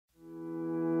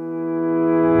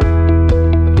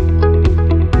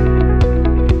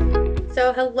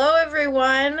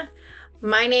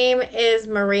My name is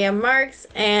Maria Marks,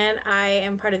 and I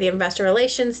am part of the investor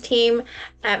relations team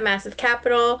at Massive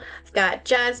Capital. I've got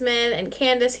Jasmine and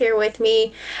Candace here with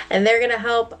me, and they're going to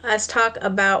help us talk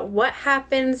about what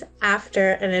happens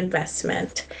after an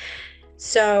investment.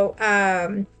 So,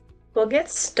 we'll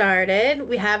get started.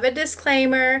 We have a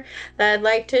disclaimer that I'd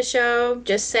like to show,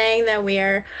 just saying that we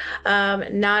are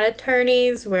not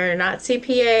attorneys, we're not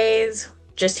CPAs,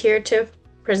 just here to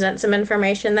present some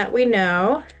information that we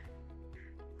know.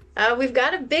 We've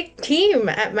got a big team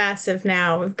at Massive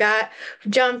now.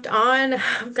 Jumped on,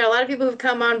 we've got a lot of people who've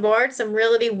come on board, some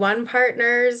Realty One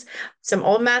partners, some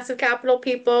old Massive Capital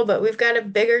people, but we've got a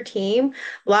bigger team,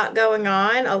 a lot going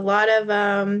on. A lot of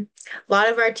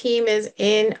our team is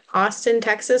in Austin,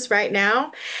 Texas right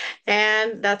now,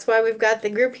 and that's why we've got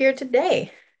the group here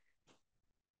today.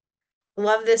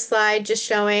 Love this slide, just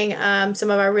showing some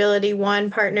of our Realty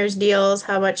One partners deals,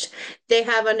 how much they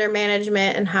have under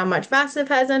management and how much Massive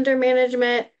has under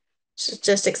management. It's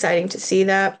just exciting to see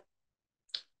that.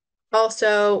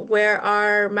 Also, where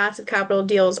our Massive Capital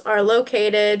deals are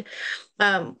located,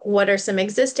 what are some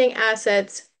existing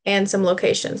assets and some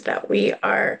locations that we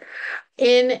are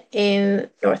in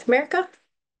North America.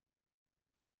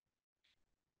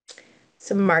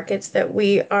 Some markets that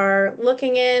we are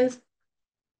looking in.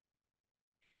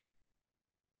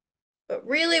 But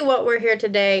really, what we're here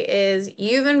today is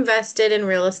you've invested in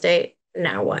real estate.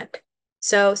 Now what?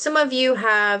 So, some of you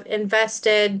have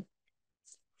invested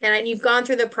and you've gone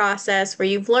through the process where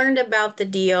you've learned about the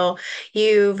deal,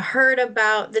 you've heard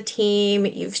about the team,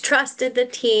 you've trusted the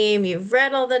team, you've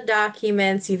read all the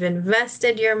documents, you've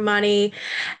invested your money,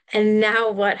 and now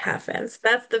what happens?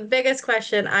 That's the biggest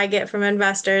question I get from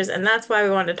investors, and that's why we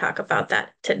want to talk about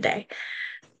that today.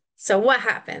 So what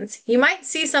happens? You might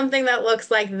see something that looks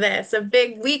like this, a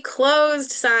big "we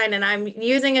closed" sign, and I'm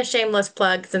using a shameless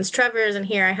plug. Since Trevor isn't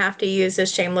here, I have to use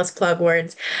his shameless plug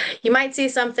words. You might see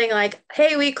something like,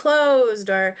 "Hey, we closed,"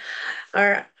 or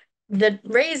 "the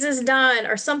raise is done,"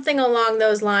 or something along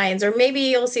those lines. Or maybe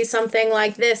you'll see something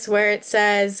like this where it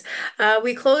says,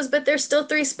 "We closed, but there's still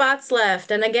 3 spots left."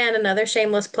 And again, another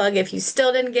shameless plug. If you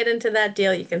still didn't get into that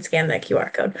deal, you can scan that QR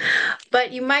code.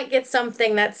 But you might get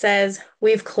something that says,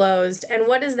 "We've closed." And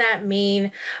what does that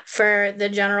mean for the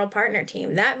general partner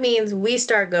team? That means we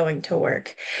start going to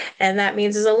work. And that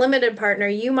means as a limited partner,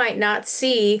 you might not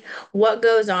see what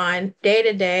goes on day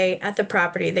to day at the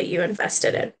property that you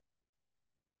invested in.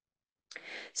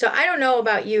 So I don't know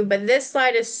about you, but this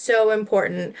slide is so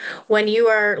important when you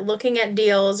are looking at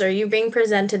deals or you being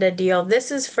presented a deal.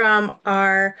 This is from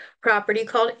our property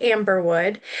called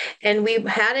Amberwood, and we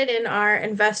had it in our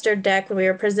investor deck when we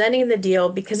were presenting the deal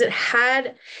because it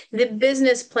had the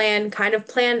business plan kind of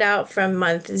planned out from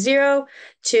month 0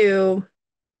 to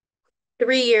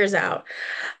 3 years out,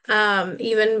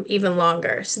 even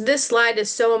longer. So this slide is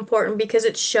so important because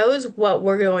it shows what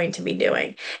we're going to be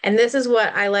doing. And this is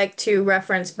what I like to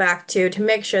reference back to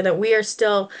make sure that we are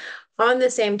still on the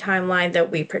same timeline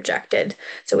that we projected.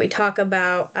 So we talk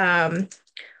about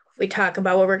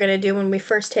what we're going to do when we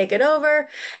first take it over,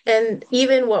 and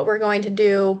even what we're going to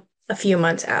do a few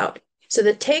months out. So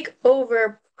the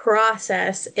takeover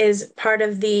process is part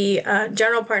of the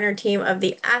general partner team of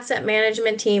the asset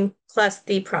management team plus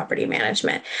the property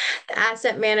management. The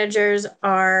asset managers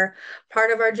are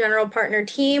part of our general partner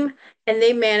team, and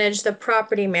they manage the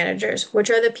property managers, which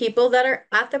are the people that are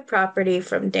at the property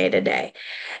from day to day.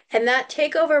 And that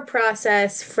takeover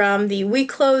process from the "we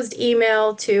closed"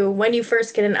 email to when you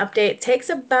first get an update takes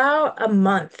about a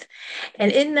month. And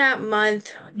in that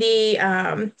month, the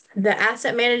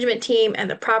asset management team and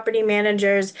the property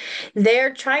managers,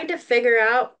 they're trying to figure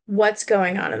out what's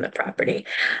going on in the property.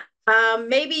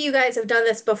 Maybe you guys have done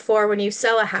this before when you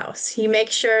sell a house. You make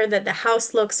sure that the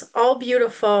house looks all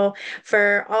beautiful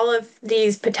for all of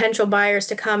these potential buyers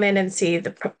to come in and see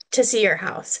your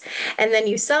house. And then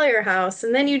you sell your house,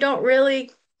 and then you don't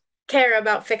really care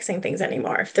about fixing things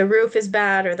anymore. If the roof is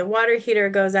bad or the water heater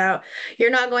goes out, you're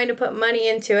not going to put money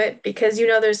into it because you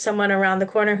know there's someone around the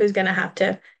corner who's going to have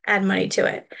to add money to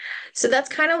it. So that's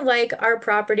kind of like our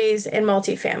properties in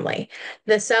multifamily.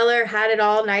 The seller had it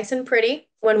all nice and pretty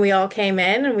when we all came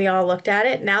in and we all looked at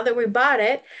it. Now that we bought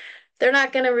it, they're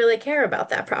not going to really care about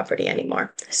that property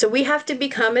anymore. So we have to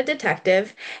become a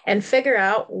detective and figure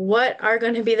out what are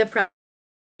going to be the problems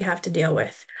we have to deal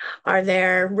with. Are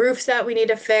there roofs that we need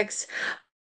to fix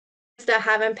that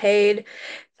haven't paid?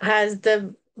 Has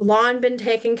the lawn been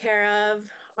taken care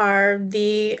of? Are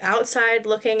the outside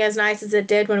looking as nice as it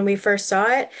did when we first saw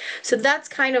it? So that's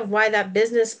kind of why that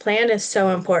business plan is so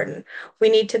important. We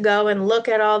need to go and look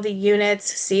at all the units,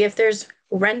 see if there's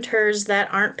renters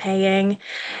that aren't paying,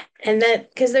 And that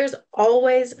because there's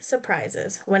always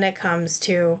surprises when it comes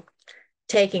to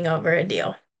taking over a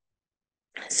deal.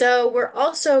 So we're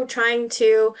also trying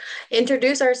to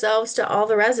introduce ourselves to all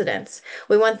the residents.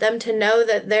 We want them to know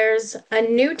that there's a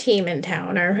new team in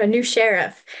town or a new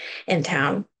sheriff in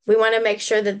town. We want to make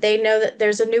sure that they know that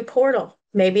there's a new portal,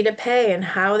 maybe to pay and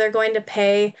how they're going to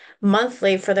pay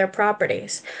monthly for their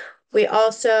properties. We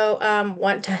also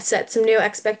want to set some new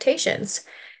expectations.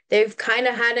 They've kind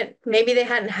of had it, maybe they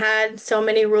hadn't had so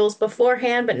many rules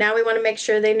beforehand, but now we want to make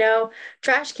sure they know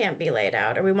trash can't be laid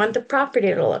out, or we want the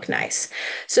property to look nice.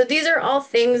 So these are all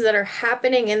things that are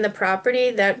happening in the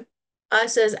property that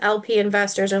us as LP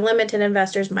investors or limited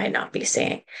investors might not be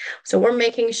seeing. So we're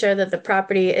making sure that the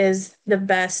property is the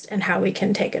best and how we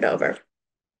can take it over.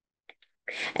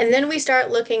 And then we start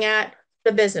looking at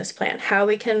the business plan, how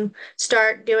we can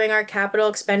start doing our capital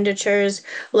expenditures,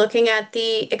 looking at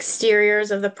the exteriors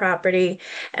of the property,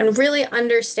 and really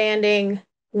understanding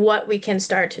what we can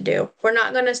start to do. We're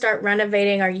not going to start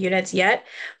renovating our units yet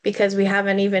because we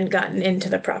haven't even gotten into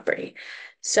the property.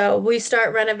 So we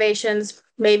start renovations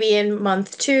maybe in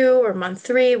month 2 or month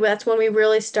 3. That's when we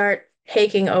really start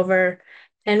taking over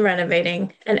and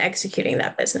renovating and executing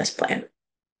that business plan.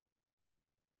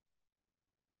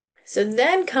 So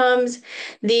then comes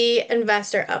the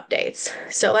investor updates.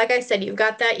 So like I said, you've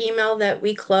got that email that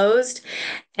we closed,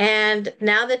 and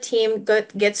now the team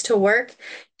gets to work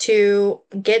to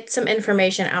get some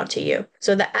information out to you.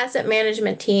 So the asset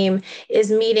management team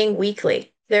is meeting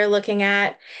weekly. They're looking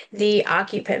at the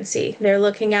occupancy. They're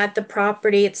looking at the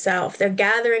property itself. They're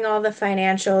gathering all the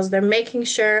financials. They're making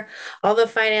sure all the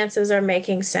finances are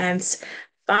making sense,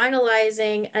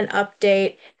 finalizing an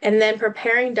update, and then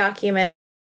preparing documents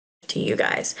to you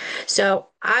guys. So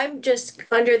I'm just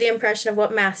under the impression of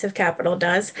what Massive Capital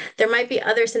does. There might be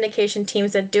other syndication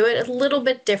teams that do it a little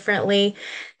bit differently,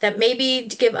 that maybe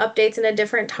give updates in a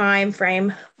different time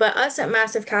frame. But us at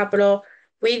Massive Capital,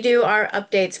 we do our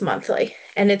updates monthly,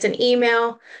 and it's an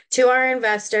email to our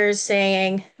investors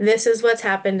saying, this is what's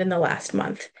happened in the last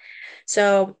month.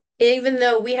 So even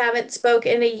though we haven't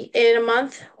spoken in a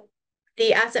month,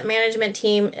 the asset management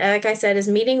team, like I said, is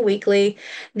meeting weekly.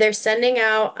 They're sending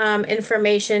out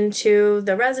information to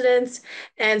the residents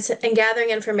and gathering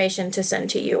information to send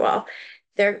to you all.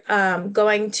 They're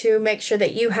going to make sure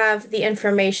that you have the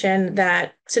information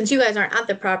that, since you guys aren't at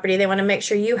the property, they want to make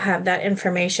sure you have that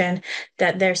information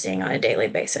that they're seeing on a daily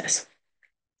basis.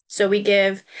 So we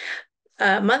give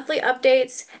monthly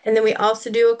updates, and then we also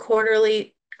do a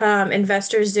quarterly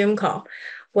investor Zoom call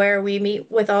where we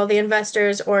meet with all the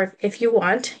investors, or if you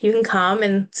want, you can come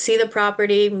and see the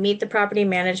property, meet the property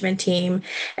management team,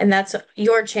 and that's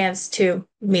your chance to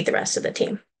meet the rest of the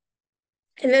team.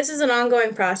 And this is an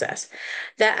ongoing process.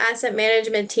 The asset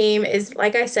management team is,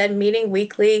 like I said, meeting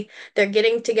weekly. They're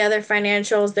getting together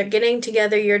financials. They're getting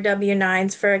together your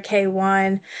W-9s for a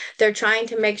K-1. They're trying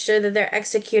to make sure that they're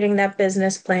executing that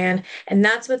business plan. And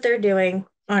that's what they're doing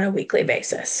on a weekly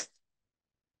basis.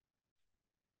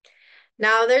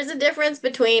 Now, there's a difference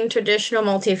between traditional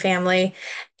multifamily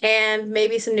and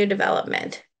maybe some new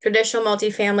development. Traditional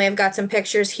multifamily, I've got some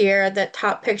pictures here. The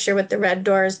top picture with the red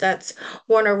doors, that's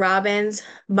Warner Robins.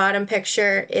 Bottom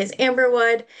picture is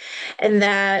Amberwood, and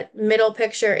that middle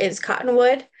picture is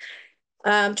Cottonwood.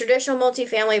 Traditional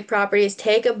multifamily properties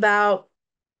take about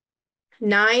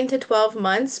 9 to 12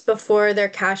 months before they're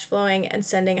cash flowing and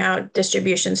sending out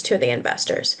distributions to the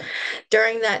investors.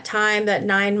 During that time, that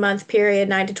 9-month period,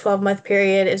 9 to 12-month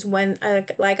period is when,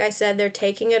 like I said, they're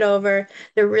taking it over.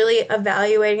 They're really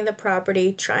evaluating the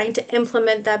property, trying to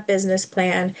implement that business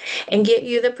plan and get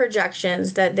you the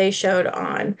projections that they showed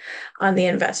on the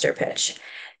investor pitch.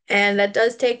 And that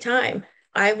does take time.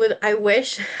 I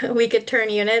wish we could turn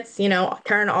units,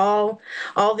 turn all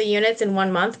the units in 1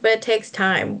 month, but it takes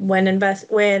time. When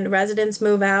residents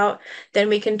move out, then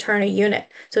we can turn a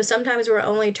unit. So sometimes we're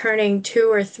only turning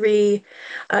 2 or 3,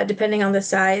 depending on the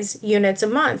size, units a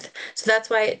month. So that's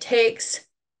why it takes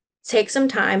some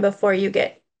time before you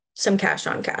get some cash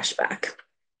on cash back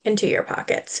into your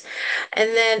pockets. And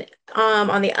then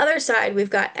on the other side, we've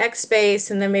got X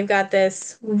Space, and then we've got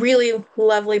this really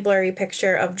lovely blurry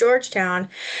picture of Georgetown.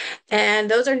 And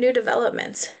those are new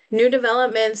developments. New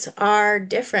developments are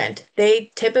different.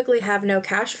 They typically have no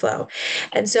cash flow.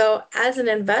 And so as an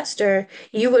investor,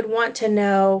 you would want to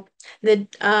know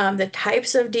the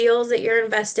types of deals that you're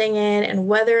investing in and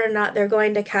whether or not they're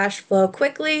going to cash flow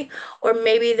quickly, or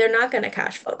maybe they're not going to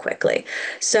cash flow quickly.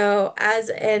 So as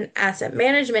an asset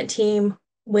management team,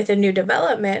 with a new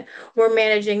development, we're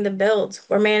managing the builds.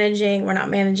 We're not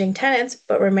managing tenants,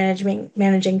 but we're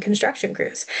managing construction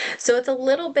crews. So it's a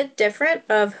little bit different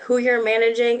of who you're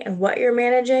managing and what you're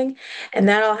managing, and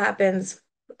that all happens,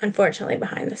 unfortunately,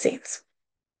 behind the scenes.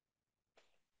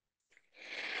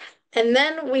 And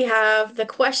then we have the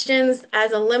questions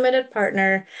as a limited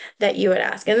partner that you would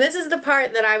ask. And this is the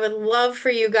part that I would love for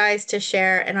you guys to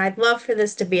share. And I'd love for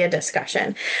this to be a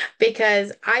discussion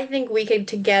because I think we could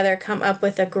together come up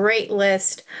with a great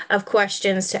list of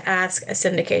questions to ask a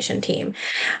syndication team.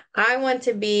 I want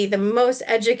to be the most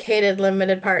educated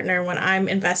limited partner when I'm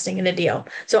investing in a deal.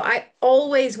 So I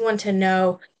always want to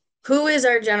know who is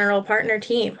our general partner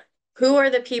team? Who are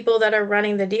the people that are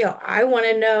running the deal? I want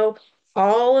to know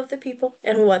all of the people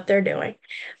and what they're doing.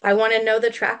 I want to know the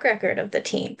track record of the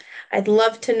team. I'd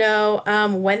love to know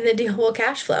when the deal will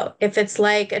cash flow. If it's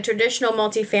like a traditional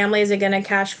multifamily, is it going to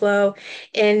cash flow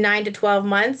in 9 to 12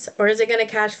 months, or is it going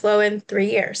to cash flow in 3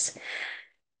 years?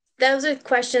 Those are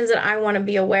questions that I want to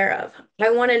be aware of.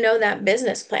 I want to know that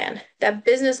business plan. That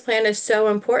business plan is so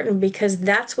important because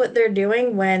that's what they're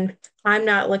doing when I'm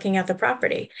not looking at the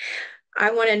property. I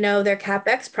want to know their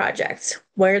CapEx projects,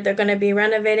 where they're going to be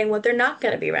renovating, what they're not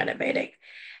going to be renovating.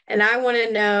 And I want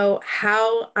to know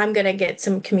how I'm going to get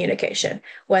some communication,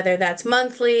 whether that's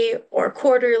monthly or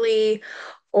quarterly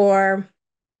or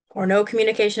no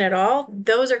communication at all.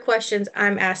 Those are questions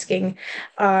I'm asking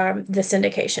the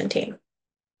syndication team.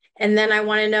 And then I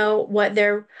want to know what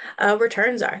their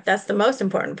returns are. That's the most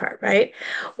important part, right?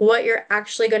 What you're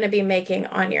actually going to be making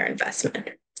on your investment.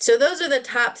 So those are the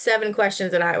top 7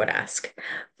 questions that I would ask.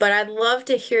 But I'd love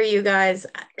to hear you guys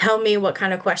tell me what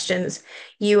kind of questions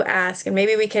you ask, and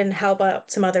maybe we can help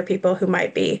out some other people who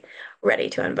might be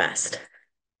ready to invest.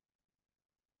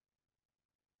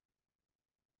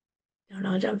 Don't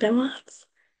know, jump in once.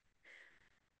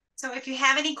 So if you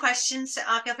have any questions,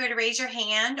 feel free to raise your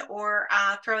hand or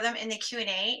throw them in the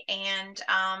Q&A and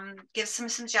give some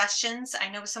suggestions. I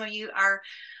know some of you are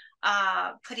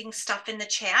putting stuff in the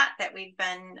chat that we've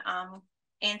been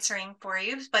answering for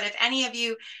you. But if any of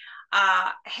you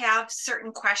have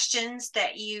certain questions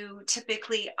that you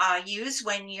typically use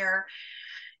when you're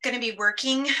going to be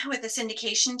working with a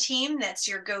syndication team, that's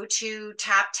your go-to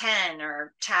top 10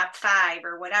 or top 5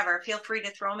 or whatever, feel free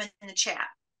to throw them in the chat.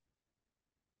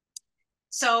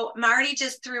 So Marty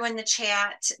just threw in the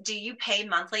chat, do you pay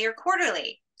monthly or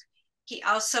quarterly? He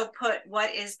also put,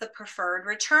 what is the preferred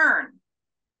return?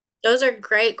 Those are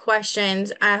great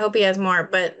questions. I hope he has more,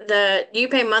 but do you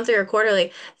pay monthly or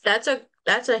quarterly? That's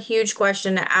a huge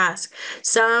question to ask.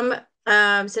 Some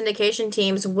syndication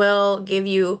teams will give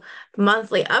you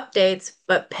monthly updates,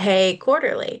 but pay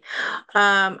quarterly.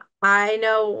 I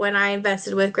know when I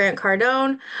invested with Grant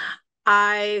Cardone,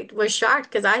 I was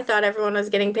shocked because I thought everyone was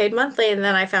getting paid monthly, and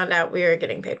then I found out we were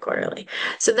getting paid quarterly.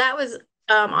 So that was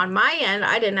on my end,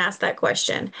 I didn't ask that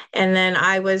question. And then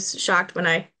I was shocked when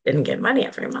I didn't get money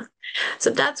every month. So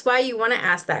that's why you want to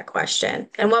ask that question.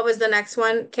 And what was the next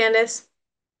one, Candace?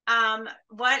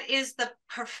 What is the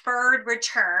preferred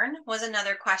return was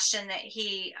another question that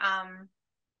he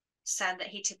said that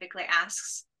he typically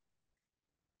asks.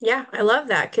 Yeah, I love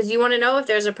that because you want to know if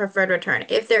there's a preferred return.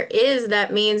 If there is,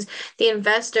 that means the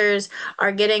investors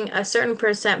are getting a certain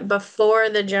percent before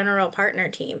the general partner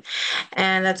team.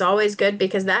 And that's always good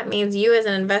because that means you as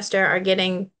an investor are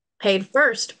getting paid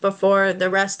first before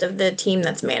the rest of the team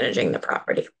that's managing the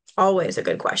property. Always a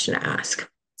good question to ask.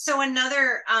 So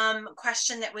another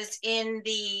question that was in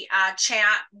the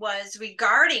chat was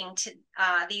regarding to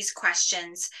these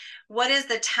questions. What is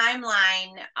the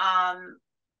timeline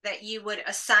that you would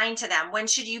assign to them? When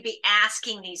should you be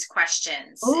asking these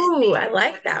questions? Oh, I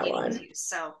like that one.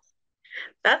 So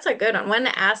that's a good one. When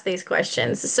to ask these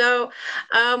questions. So,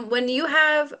 when you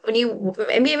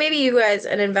maybe you guys,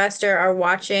 an investor, are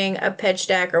watching a pitch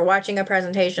deck or watching a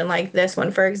presentation like this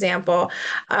one, for example,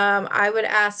 I would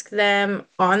ask them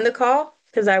on the call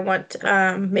because I want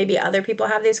maybe other people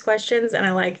have these questions and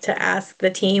I like to ask the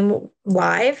team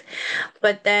live.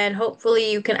 But then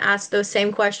hopefully you can ask those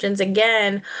same questions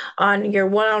again on your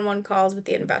one-on-one calls with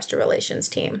the investor relations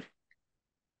team.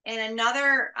 And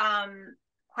another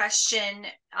question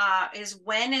is,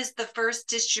 when is the first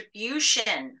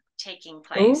distribution taking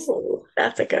place? Ooh,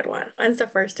 that's a good one. When's the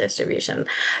first distribution?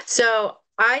 So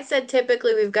I said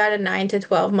typically we've got a 9 to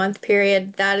 12 month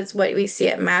period. That is what we see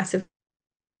at Massive.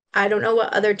 I don't know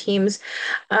what other teams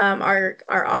are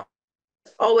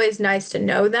always nice to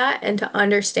know that and to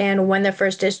understand when the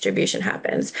first distribution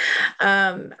happens.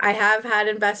 I have had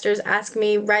investors ask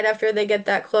me right after they get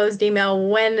that closed email,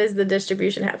 when is the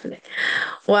distribution happening?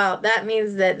 Well, that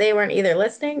means that they weren't either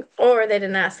listening or they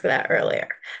didn't ask that earlier.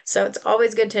 So it's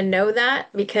always good to know that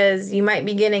because you might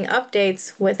be getting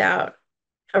updates without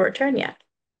a return yet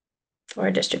or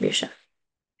a distribution.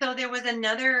 So there was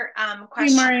another Hey,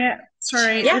 question in Maria, the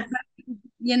sorry. Yeah,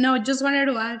 chat. Just wanted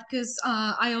to add because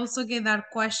I also get that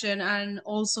question, and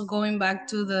also going back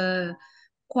to the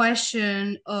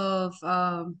question of,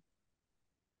 I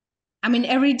mean,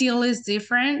 every deal is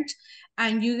different.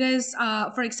 And you guys,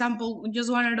 for example,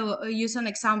 just wanted to use an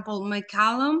example,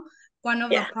 McCallum, one of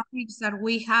the yeah. projects that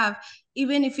we have,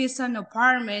 even if it's an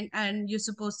apartment and you're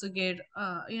supposed to get,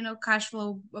 cash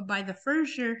flow by the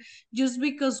first year, just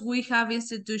because we have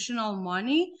institutional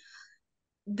money,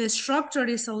 the structure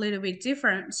is a little bit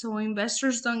different. So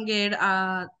investors don't get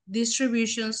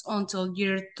distributions until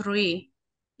year three.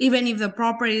 Even if the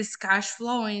property is cash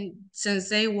flowing since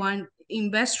day one,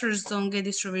 investors don't get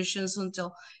distributions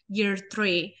until year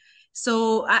three.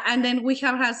 So, and then we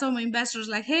have had some investors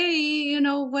like, hey,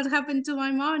 what happened to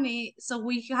my money? So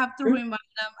we have to remind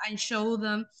them and show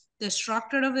them the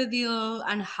structure of the deal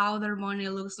and how their money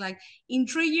looks like in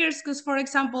 3 years. Because, for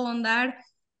example, on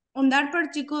that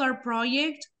particular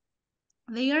project,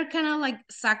 they are kind of like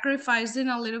sacrificing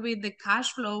a little bit the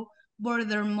cash flow, but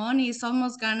their money is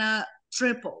almost gonna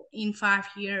triple in 5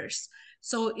 years.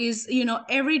 So is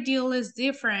every deal is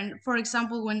different. For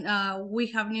example, when we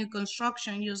have new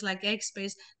construction, just like X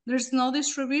Space, there's no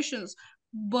distributions,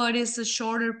 but it's a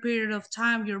shorter period of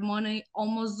time. Your money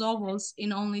almost doubles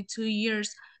in only 2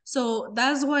 years. So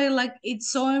that's why like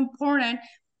it's so important.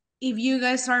 If you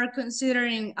guys are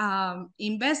considering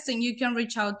investing, you can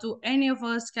reach out to any of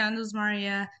us, Candace,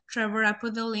 Maria, Trevor. I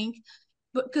put the link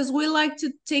because we like to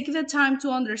take the time to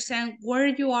understand where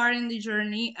you are in the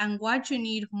journey and what you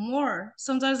need more.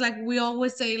 Sometimes, like we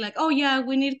always say, like, oh yeah,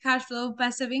 we need cash flow,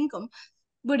 passive income.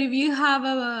 But if you have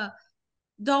a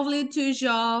W-2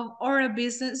 job or a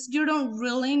business, you don't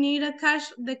really need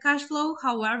the cash flow.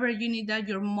 However, you need that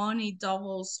your money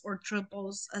doubles or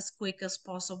triples as quick as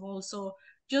possible. So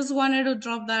just wanted to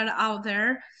drop that out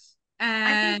there.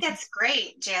 I think And that's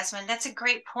great, Jasmine. That's a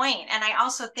great point. And I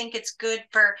also think it's good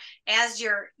for as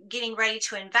you're getting ready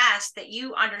to invest that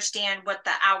you understand what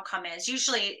the outcome is.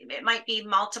 Usually it might be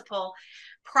multiple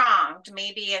pronged.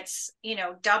 Maybe it's,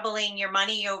 doubling your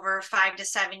money over 5 to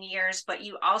 7 years, but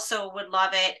you also would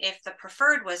love it if the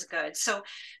preferred was good. So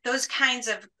those kinds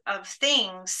of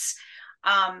things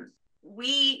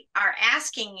we are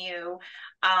asking you.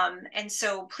 And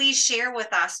so please share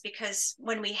with us, because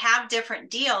when we have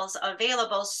different deals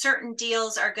available, certain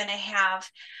deals are going to have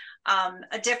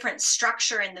a different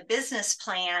structure in the business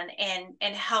plan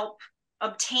and help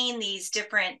obtain these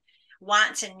different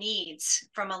wants and needs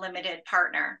from a limited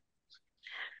partner.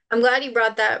 I'm glad you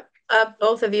brought that up,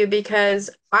 both of you,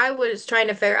 because I was trying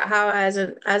to figure out how, as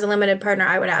a limited partner,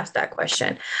 I would ask that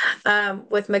question.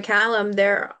 With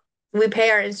McCallum, we pay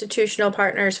our institutional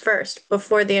partners first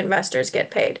before the investors get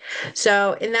paid.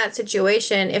 So in that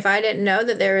situation, if I didn't know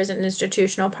that there is an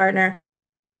institutional partner,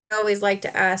 I always like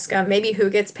to ask maybe who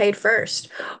gets paid first,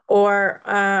 or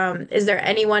is there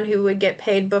anyone who would get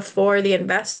paid before the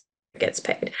investor gets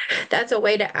paid? That's a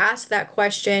way to ask that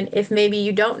question if maybe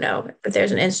you don't know if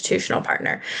there's an institutional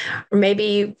partner, or maybe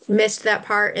you missed that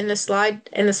part in the slide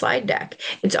deck.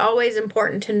 It's always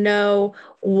important to know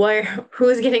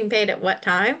who's getting paid at what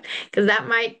time, because that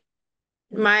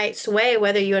might sway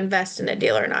whether you invest in a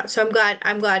deal or not. So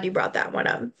I'm glad you brought that one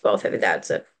up, both of you. That's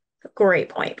a great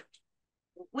point.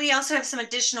 We also have some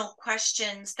additional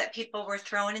questions that people were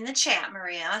throwing in the chat,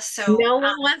 Maria. So No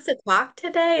one wants to talk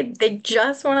today. They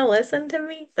just want to listen to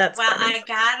me. That's well, funny. I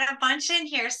got a bunch in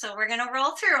here, so we're going to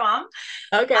roll through them.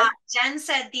 Okay. Jen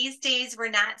said these days we're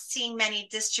not seeing many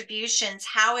distributions.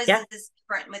 How is Yeah. this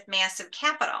different with massive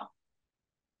capital?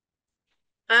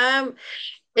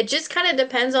 It just kind of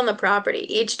depends on the property.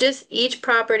 Each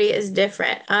property is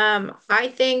different.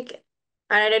 I think,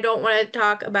 and I don't want to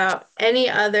talk about any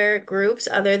other groups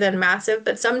other than massive,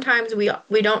 but sometimes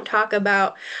we don't talk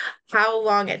about how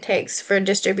long it takes for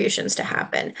distributions to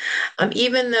happen.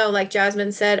 Even though, like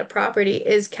Jasmine said, a property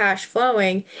is cash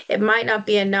flowing, it might not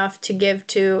be enough to give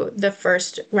to the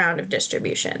first round of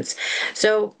distributions.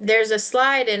 So there's a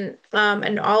slide in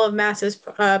and all of Mass's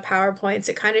PowerPoints,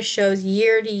 it kind of shows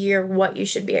year to year what you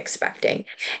should be expecting.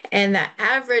 And that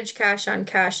average cash on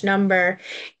cash number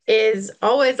is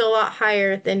always a lot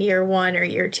higher than year one or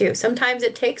year two. Sometimes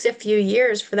it takes a few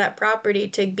years for that property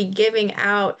to be giving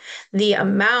out the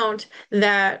amount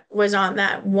that was on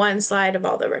that one slide of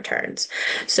all the returns.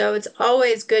 So it's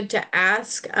always good to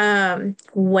ask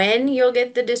when you'll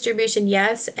get the distribution,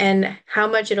 yes, and how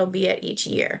much it'll be at each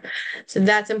year. So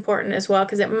that's important as well,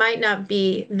 because it might not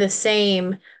be the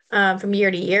same from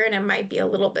year to year, and it might be a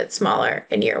little bit smaller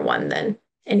in year one than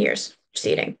in years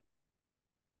preceding.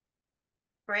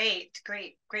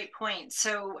 Great point.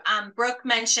 So Brooke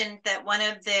mentioned that one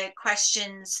of the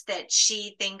questions that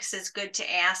she thinks is good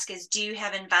to ask is, do you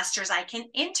have investors I can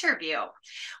interview?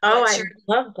 Oh, I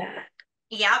love that.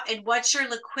 Yeah, and what's your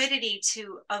liquidity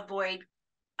to avoid,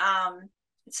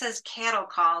 it says cattle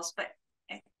calls, but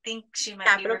I think she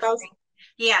might be referring.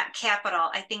 Yeah, capital.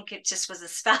 I think it just was a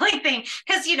spelling thing,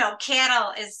 because,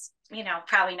 cattle is,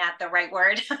 probably not the right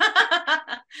word.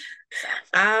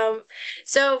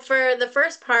 So for the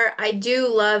first part, I do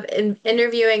love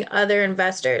interviewing other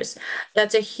investors.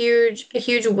 That's a huge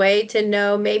way to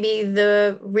know maybe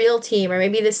the real team, or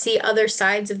maybe to see other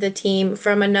sides of the team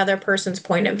from another person's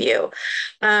point of view.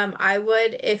 I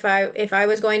would, if I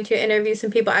was going to interview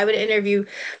some people, I would interview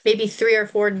maybe 3 or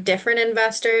 4 different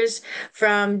investors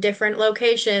from different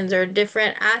locations or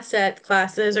different asset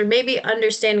classes, or maybe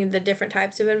understanding the different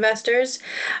types of investors,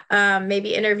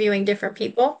 maybe interviewing different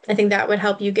people. I think that would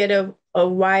help you get a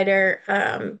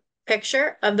wider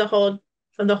picture of the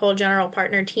whole general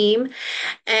partner team.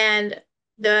 And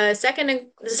the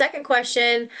second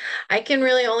question, I can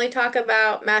really only talk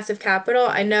about Massive Capital.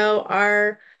 I know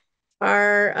our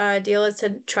deal is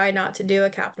to try not to do a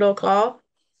capital call.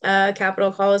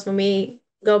 Capital call is when we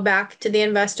go back to the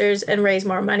investors and raise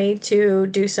more money to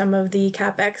do some of the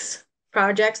CapEx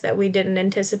projects that we didn't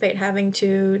anticipate having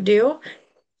to do.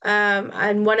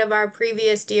 On one of our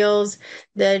previous deals,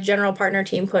 the general partner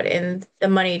team put in the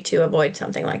money to avoid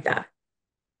something like that.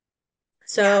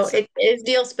 So it is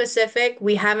deal specific.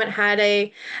 We haven't had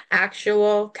a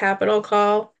actual capital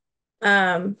call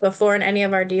before in any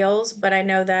of our deals, but I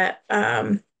know that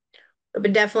it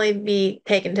would definitely be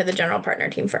taken to the general partner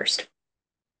team first.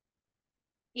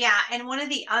 Yeah, and one of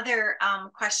the other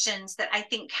questions that I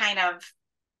think kind of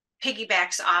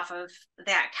piggybacks off of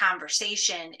that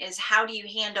conversation is, how do you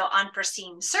handle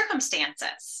unforeseen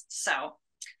circumstances? So,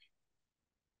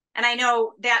 and I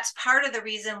know that's part of the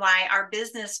reason why our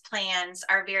business plans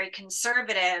are very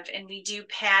conservative, and we do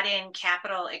pad in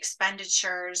capital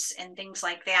expenditures and things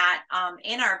like that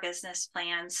in our business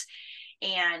plans.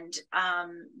 And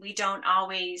we don't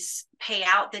always pay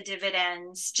out the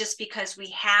dividends just because we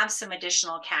have some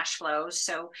additional cash flows.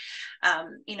 So,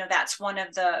 that's one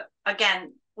of the,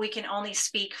 again, we can only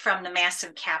speak from the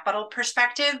Massive Capital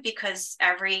perspective, because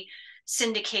every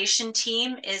syndication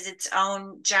team is its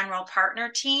own general partner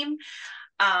team.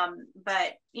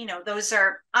 But, those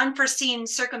are unforeseen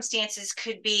circumstances.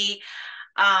 Could be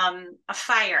a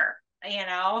fire,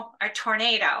 a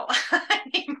tornado.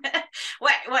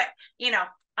 what,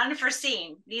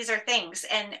 unforeseen. These are things.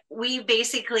 And we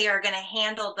basically are going to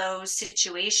handle those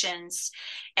situations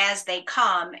as they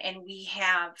come. And we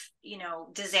have,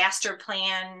 disaster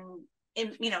plan,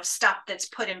 stuff that's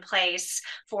put in place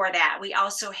for that. We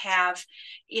also have,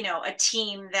 a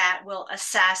team that will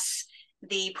assess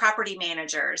the property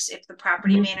managers if the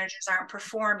property managers aren't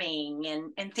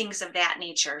performing, and things of that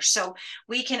nature. So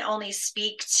we can only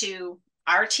speak to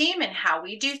our team and how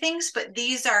we do things, but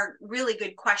these are really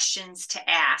good questions to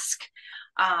ask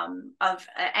of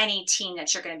any team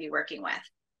that you're going to be working with.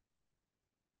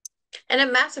 And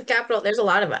at Massive Capital, there's a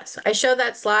lot of us. I show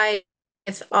that slide.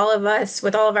 It's all of us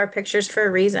with all of our pictures for a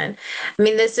reason. I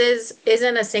mean, this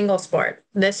isn't a single sport.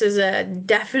 This is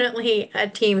definitely a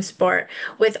team sport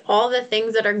with all the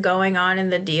things that are going on in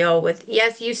the deal. With,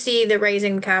 yes, you see the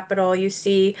raising capital, you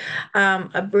see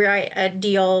a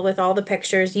deal with all the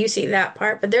pictures, you see that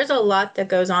part, but there's a lot that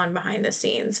goes on behind the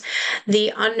scenes.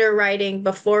 The underwriting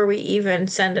before we even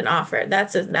send an offer,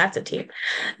 that's a team.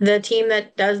 The team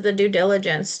that does the due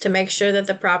diligence to make sure that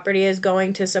the property is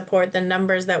going to support the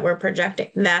numbers that we're projecting,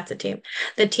 that's a team.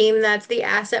 The team that's the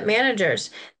asset managers,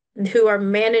 who are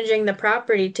managing the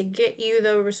property to get you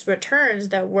those returns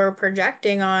that we're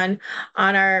projecting on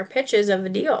our pitches of the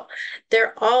deal.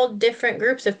 They're all different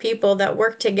groups of people that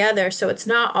work together, so it's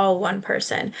not all one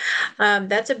person.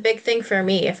 That's a big thing for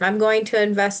me. If I'm going to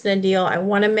invest in a deal, I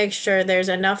want to make sure there's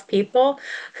enough people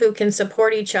who can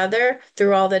support each other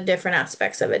through all the different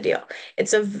aspects of a deal.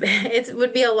 It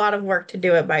would be a lot of work to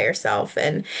do it by yourself,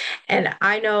 and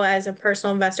I know as a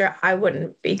personal investor, I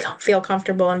wouldn't feel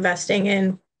comfortable investing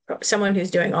in someone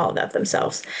who's doing all of that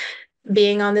themselves.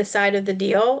 Being on this side of the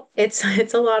deal, it's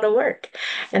a lot of work,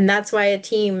 and that's why a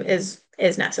team is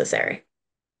necessary.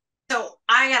 So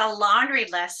I got a laundry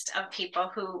list of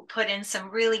people who put in some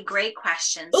really great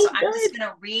questions. Oh, So I'm just going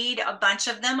to read a bunch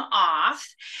of them off.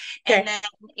 Okay. And then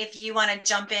if you want to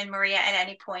jump in, Maria, at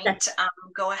any point, Okay.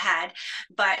 Go ahead.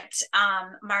 But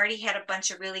Marty had a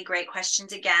bunch of really great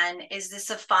questions again. Is this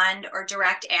a fund or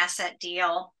direct asset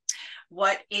deal?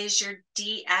 What is your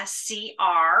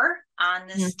DSCR on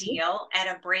this deal at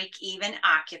a break-even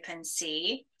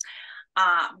occupancy?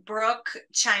 Brooke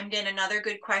chimed in another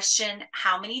good question.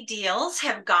 How many deals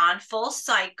have gone full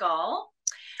cycle?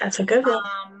 That's a good one.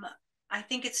 I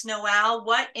think it's Noel.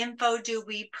 What info do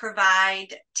we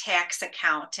provide tax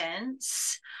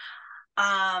accountants?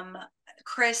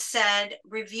 Chris said,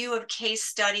 review of case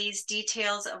studies,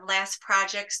 details of last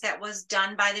projects that was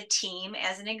done by the team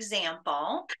as an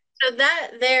example. So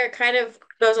that there kind of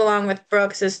goes along with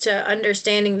Brooks as to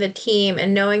understanding the team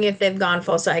and knowing if they've gone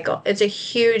full cycle. It's a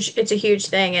huge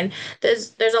thing. And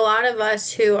there's a lot of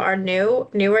us who are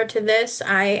newer to this.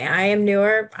 I am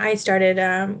newer. I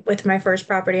started with my first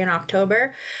property in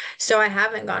October, so I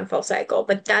haven't gone full cycle.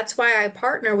 But that's why I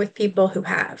partner with people who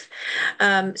have.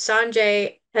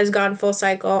 Sanjay has gone full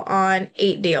cycle on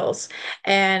 8 deals,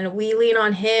 and we lean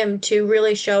on him to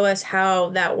really show us how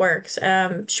that works.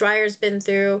 Schreier's been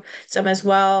through some as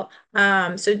well.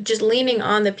 So just leaning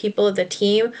on the people of the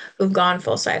team who've gone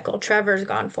full cycle. Trevor's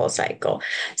gone full cycle.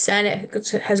 Senate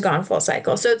has gone full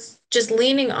cycle. So it's just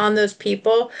leaning on those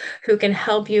people who can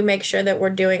help you make sure that we're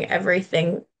doing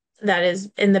everything that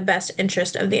is in the best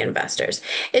interest of the investors.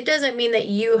 It doesn't mean that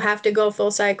you have to go full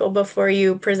cycle before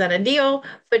you present a deal,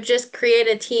 but just create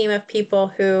a team of people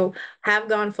who have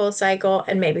gone full cycle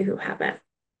and maybe who haven't.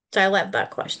 So I love that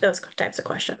question, those types of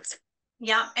questions.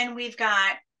 Yeah, and we've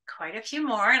got quite a few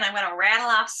more, and I'm going to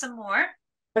rattle off some more.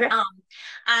 Okay.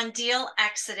 On deal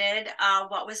exited,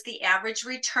 what was the average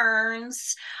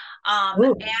returns?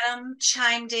 Adam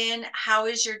chimed in, how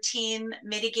is your team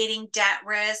mitigating debt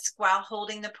risk while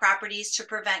holding the properties to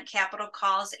prevent capital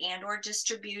calls and or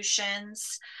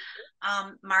distributions?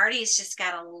 Marty's just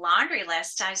got a laundry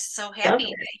list. I'm so happy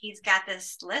that he's got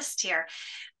this list here.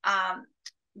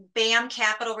 BAM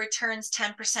Capital returns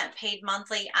 10% paid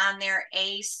monthly on their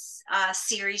A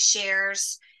series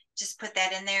shares. Just put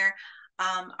that in there.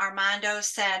 Armando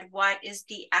said, what is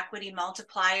the equity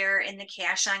multiplier in the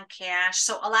cash on cash?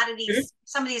 So a lot of these,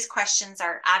 some of these questions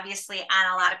are obviously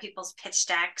on a lot of people's pitch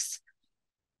decks.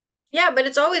 Yeah, but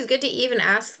it's always good to even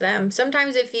ask them.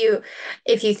 Sometimes if you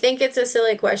think it's a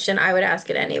silly question, I would ask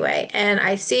it anyway. And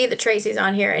I see that Tracy's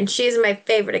on here, and she's my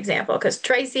favorite example because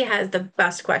Tracy has the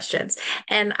best questions.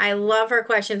 And I love her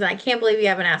questions, and I can't believe you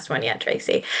haven't asked one yet,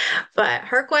 Tracy. But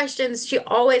her questions, she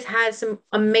always has some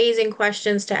amazing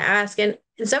questions to ask. And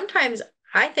sometimes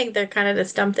I think they're kind of to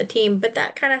stump the team, but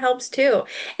that kind of helps too.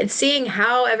 It's seeing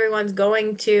how everyone's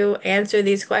going to answer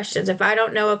these questions. If I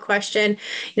don't know a question,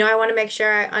 I want to make sure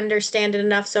I understand it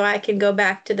enough so I can go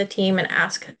back to the team and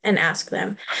ask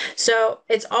them. So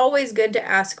it's always good to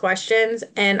ask questions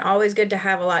and always good to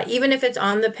have a lot, even if it's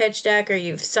on the pitch deck or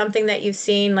you've something that you've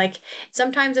seen, like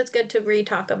sometimes it's good to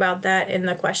re-talk about that in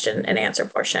the question and answer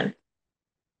portion.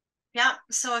 Yeah.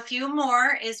 So a few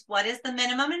more is, what is the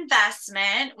minimum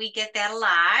investment? We get that a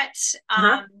lot.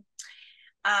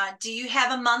 Do you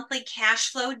have a monthly cash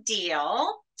flow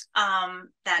deal?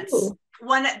 That's Ooh.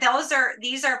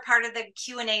 These are part of the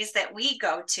Q&As that we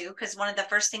go to, because one of the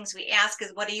first things we ask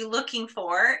is, what are you looking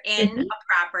for in a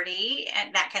property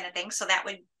and that kind of thing. So that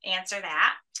would answer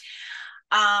that.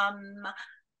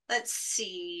 Let's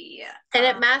see. And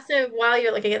at Massive, while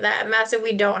you're looking at that, at Massive,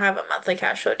 we don't have a monthly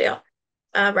cash flow deal.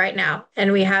 Right now,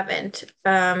 and we haven't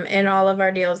in all of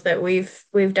our deals that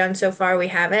we've done so far. We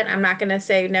haven't. I'm not going to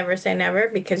say never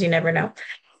because you never know,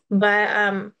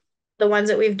 but the ones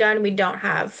that we've done, we don't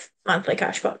have monthly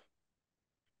cash flow.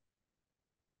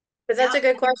 Because that's a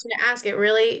good question to ask. It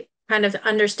really kind of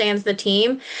understands the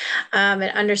team.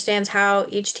 It understands how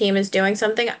each team is doing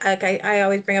something. Like I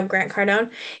always bring up Grant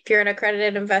Cardone. If you're an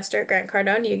accredited investor, Grant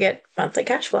Cardone, you get monthly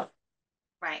cash flow.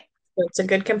 Right. So it's a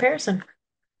good comparison.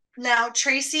 Now,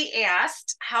 Tracy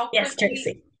asked, how quickly, yes,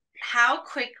 Tracy. how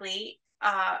quickly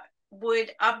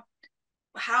would up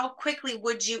how quickly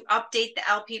would you update the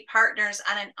LP partners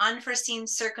on an unforeseen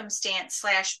circumstance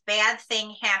slash bad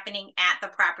thing happening at the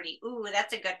property? Ooh,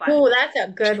 that's a good one. Oh, that's a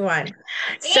good one.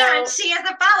 And So, she has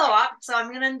a follow-up, so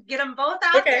I'm gonna get them both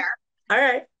out okay. there. All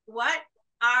right. What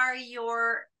are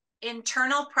your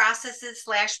internal processes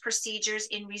slash procedures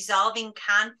in resolving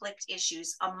conflict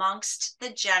issues amongst the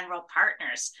general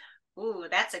partners? Ooh,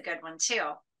 that's a good one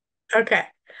too. Okay.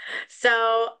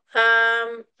 So,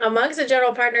 amongst the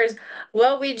general partners,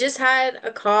 well, we just had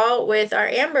a call with our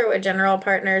Amberwood general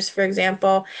partners, for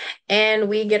example, and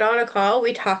we get on a call,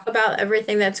 we talk about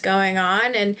everything that's going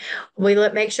on, and we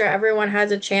make sure everyone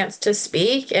has a chance to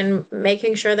speak and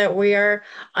making sure that we are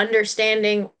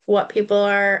understanding what people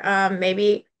are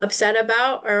maybe upset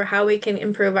about or how we can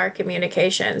improve our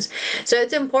communications. So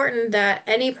it's important that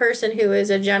any person who is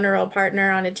a general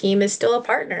partner on a team is still a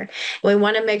partner. We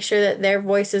want to make sure that their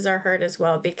voices are heard as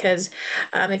well, because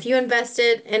if you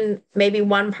invested in maybe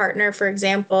one partner, for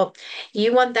example,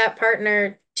 you want that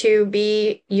partner to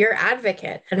be your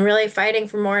advocate and really fighting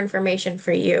for more information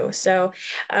for you. So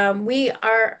we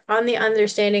are on the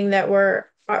understanding that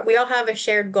we all have a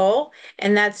shared goal,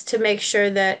 and that's to make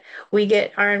sure that we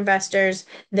get our investors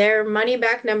their money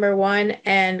back, number one,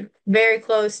 and very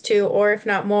close to, or if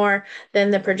not more, than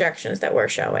the projections that we're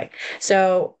showing.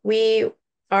 So we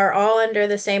are all under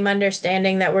the same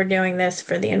understanding that we're doing this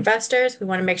for the investors. We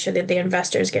want to make sure that the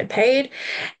investors get paid,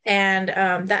 and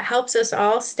that helps us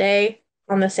all stay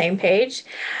on the same page.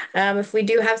 If we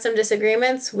do have some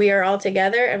disagreements, we are all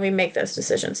together and we make those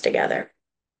decisions together.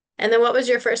 And then what was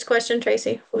your first question,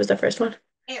 Tracy? What was the first one?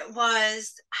 It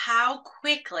was how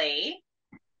quickly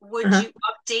would Uh-huh. you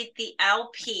update the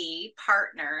LP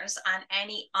partners on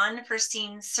any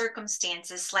unforeseen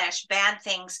circumstances slash bad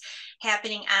things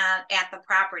happening at the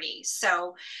property?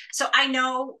 So I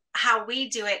know how we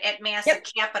do it at Massa Yep.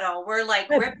 Capital. We're like,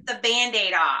 Good. rip the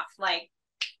Band-Aid off. Like,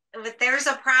 if there's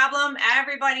a problem,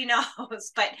 everybody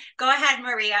knows. But go ahead,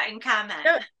 Maria, and comment.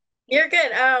 No, you're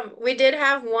good. We did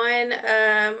have one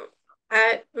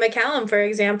at McCallum, for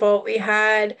example. We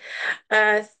had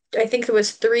I think it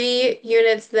was 3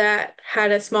 units that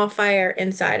had a small fire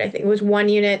inside. I think it was one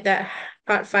unit that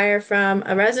caught fire from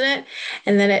a resident,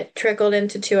 and then it trickled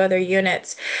into 2 other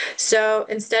units. So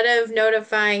instead of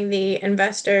notifying the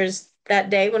investors that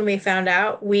day when we found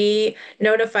out, we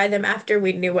notified them after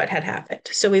we knew what had happened.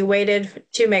 So we waited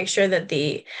to make sure that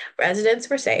the residents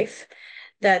were safe,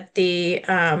 that the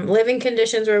living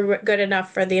conditions were good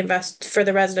enough for the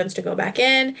residents to go back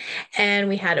in, and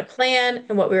we had a plan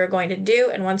and what we were going to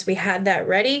do. And once we had that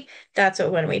ready, that's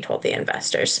when we told the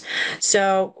investors.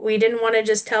 So we didn't want to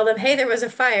just tell them, "Hey, there was a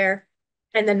fire,"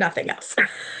 and then nothing else.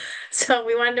 So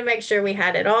we wanted to make sure we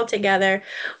had it all together.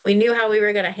 We knew how we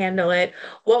were going to handle it,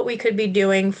 what we could be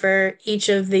doing for each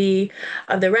of the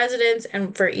residents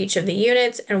and for each of the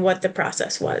units, and what the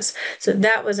process was. So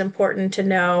that was important to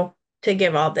know, to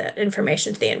give all the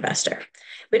information to the investor.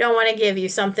 We don't want to give you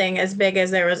something as big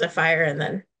as there was a fire and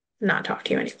then not talk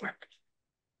to you anymore.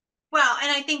 Well,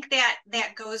 and I think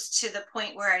that goes to the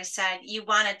point where I said you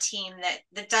want a team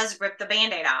that does rip the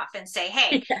Band-Aid off and say,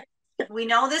 hey, Yeah, we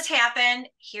know this happened.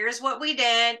 Here's what we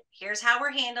did. Here's how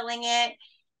we're handling it.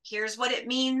 Here's what it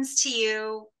means to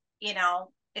you.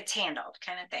 It's handled,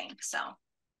 kind of thing. So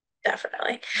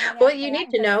definitely. Maria, Well, you can I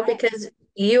need to know interject? because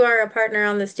you are a partner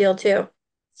on this deal too.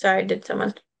 Sorry, did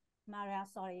someone? Maria,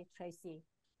 sorry, Tracy.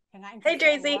 Can I Hey, interject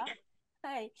Tracy. more?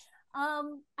 Hey,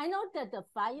 I know that the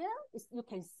fire is you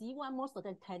can see one, most of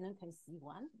the tenant can see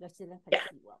one, resident can Yeah.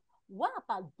 see one. What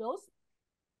about those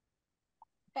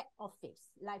back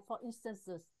office? Like for instance,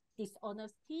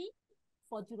 dishonesty,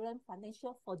 fraudulent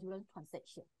financial fraudulent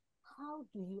transaction. How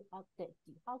do you update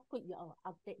how could you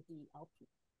update the LP?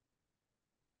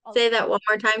 Say that one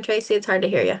more time, Tracy. It's hard to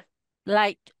hear you.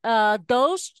 Like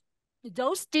those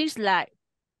things like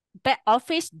back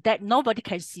office that nobody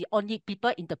can see, only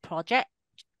people in the project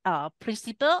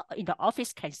principal in the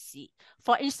office can see.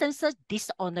 For instance,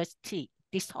 dishonesty,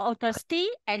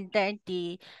 and then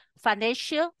the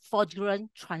financial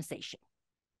fraudulent transaction.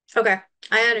 Okay,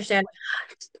 I understand.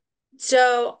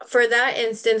 So for that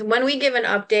instance, when we give an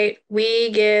update, we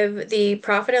give the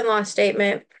profit and loss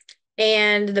statement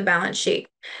and the balance sheet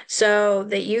so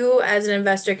that you as an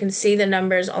investor can see the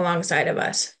numbers alongside of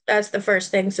us. That's the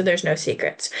first thing, so there's no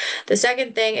secrets. The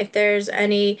second thing, if there's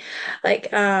any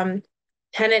like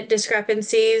tenant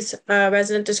discrepancies,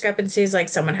 resident discrepancies, like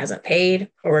someone hasn't paid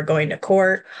or we're going to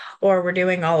court or we're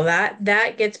doing all of that,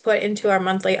 that gets put into our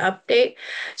monthly update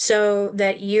so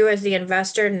that you as the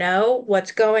investor know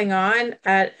what's going on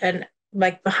at an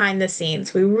like behind the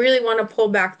scenes. We really want to pull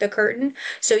back the curtain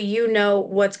so you know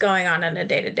what's going on a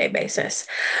day-to-day basis.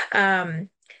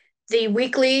 The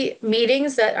weekly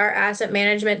meetings that our asset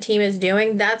management team is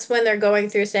doing, that's when they're going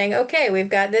through saying, okay, we've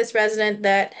got this resident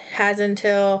that has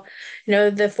until,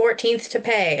 the 14th to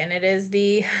pay, and it is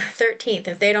the 13th.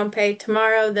 If they don't pay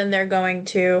tomorrow, then they're going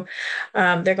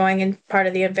in part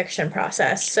of the eviction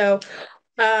process. So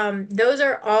those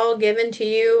are all given to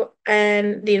you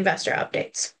and the investor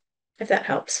updates, if that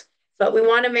helps. But we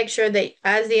want to make sure that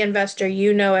as the investor,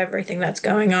 you know everything that's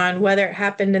going on, whether it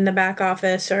happened in the back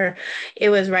office or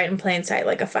it was right in plain sight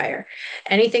like a fire.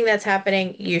 Anything that's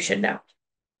happening, you should know.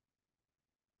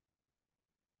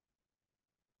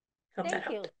 Hope that Thank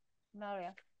you, helped.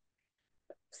 Maria.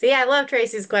 See, I love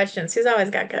Tracy's questions. She's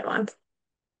always got good ones.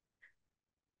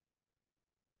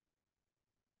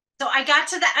 So I got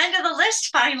to the end of the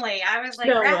list finally. I was like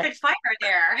No way. rapid fire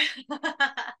there.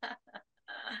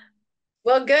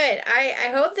 Well, good.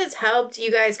 I hope this helped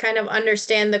you guys kind of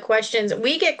understand the questions.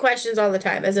 We get questions all the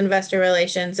time as investor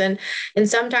relations, and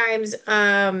sometimes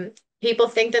people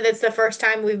think that it's the first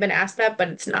time we've been asked that, but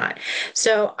it's not.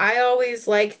 So I always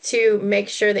like to make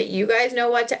sure that you guys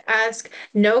know what to ask.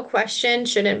 No question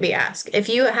shouldn't be asked. If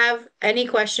you have any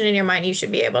question in your mind, you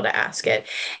should be able to ask it.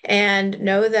 And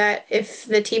know that if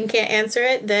the team can't answer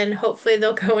it, then hopefully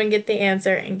they'll go and get the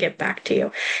answer and get back to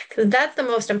you. Because that's the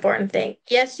most important thing.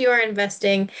 Yes, you are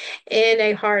investing in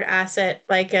a hard asset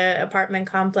like an apartment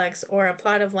complex or a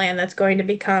plot of land that's going to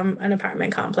become an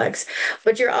apartment complex,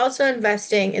 but you're also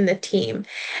investing in the team.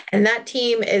 And that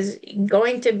team is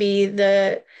going to be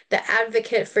the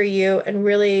advocate for you and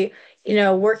really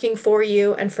working for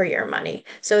you and for your money.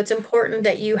 So it's important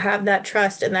that you have that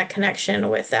trust and that connection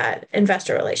with that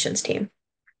investor relations team.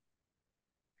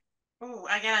 Oh,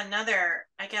 I got another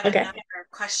Okay.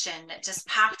 question that just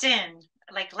popped in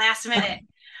like last minute.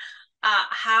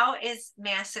 How is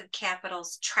Massive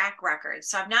Capital's track record?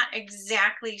 So I'm not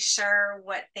exactly sure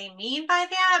what they mean by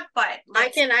that, but I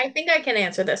think I can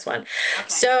answer this one. Okay.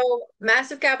 So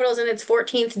Massive Capital is in its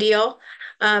 14th deal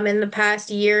in the past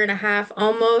year and a half,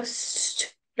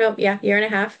 almost. Nope, yeah, year and a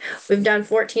half. We've done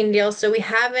 14 deals, so we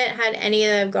haven't had any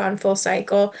that have gone full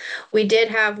cycle. We did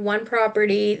have one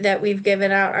property that we've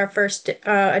given out our first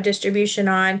distribution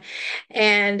on,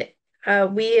 and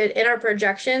in our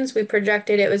projections, we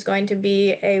projected it was going to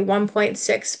be a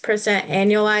 1.6%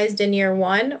 annualized in year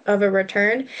one of a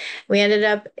return. We ended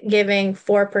up giving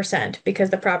 4%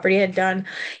 because the property had done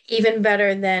even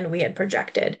better than we had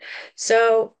projected.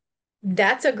 So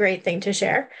that's a great thing to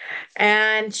share.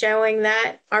 And showing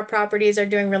that our properties are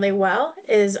doing really well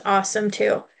is awesome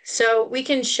too. So we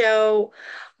can show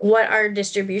what our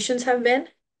distributions have been.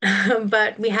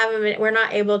 But we're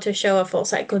not able to show a full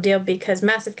cycle deal because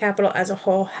Massive Capital as a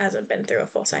whole hasn't been through a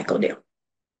full cycle deal.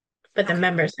 But the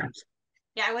members have.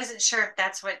 Yeah, I wasn't sure if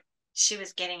that's what she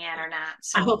was getting at or not.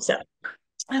 So. I hope so.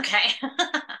 Okay.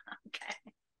 Okay.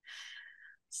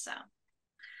 So.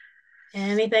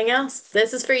 Anything else?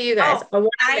 This is for you guys. I want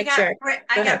to make sure.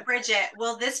 I got Bridget.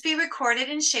 Will this be recorded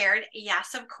and shared?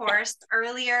 Yes, of course.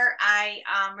 Earlier, I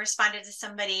responded to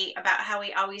somebody about how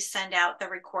we always send out the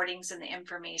recordings and the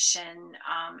information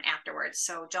afterwards.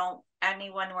 So don't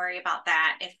anyone worry about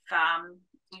that. If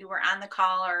you were on the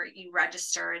call or you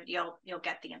registered, you'll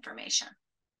get the information.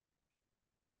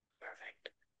 Perfect.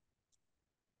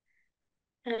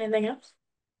 Anything else?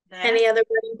 Any other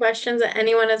burning questions that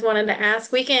anyone has wanted to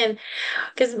ask? We can,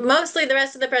 because mostly the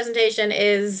rest of the presentation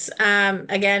is,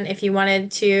 again, if you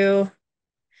wanted to,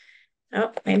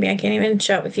 maybe I can't even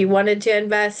show. If you wanted to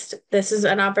invest, this is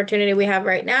an opportunity we have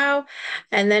right now,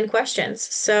 and then questions.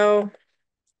 So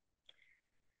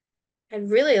I'd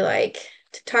really like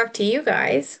to talk to you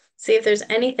guys, see if there's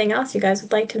anything else you guys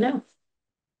would like to know.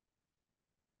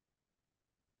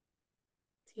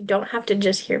 You don't have to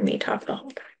just hear me talk the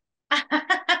whole time.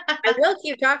 I will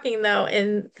keep talking though,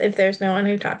 and if there's no one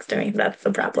who talks to me, that's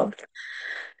the problem.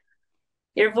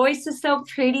 Your voice is so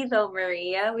pretty though,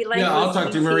 Maria. We like. Yeah, I'll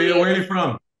talk to you, Maria. Where are you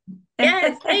from?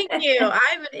 Yes, thank you.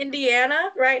 I'm in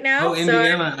Indiana right now. Oh,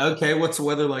 Indiana. Okay, what's the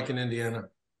weather like in Indiana?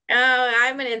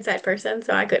 I'm an inside person,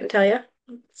 so I couldn't tell you.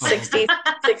 68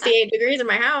 degrees in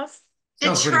my house.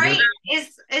 Detroit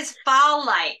is fall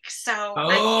like, so.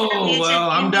 Oh, well,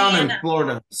 I'm down in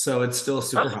Florida, so it's still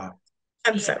super hot.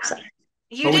 I'm so sorry.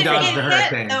 You didn't get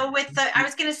hit though with the. I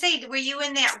was gonna say, were you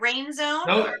in that rain zone?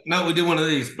 No, we did one of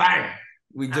these. Bang!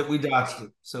 We dodged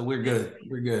it, so we're good.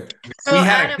 We're good. So we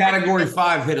had a Category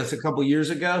 5 hit us a couple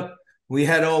years ago. We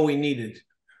had all we needed.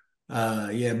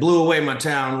 Yeah, blew away my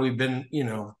town. We've been,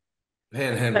 putting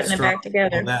it back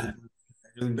together. That.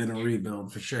 It's really been a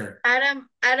rebuild for sure. Adam,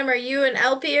 are you an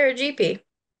LP or a GP?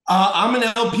 I'm an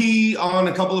LP on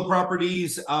a couple of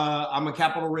properties. I'm a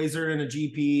capital raiser and a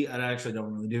GP. I actually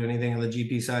don't really do anything on the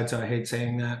GP side, so I hate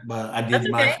saying that, but I That's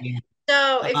did my okay. thing.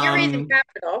 So if you're raising Um,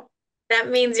 capital, that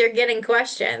means you're getting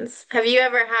questions. Have you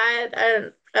ever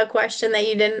had a question that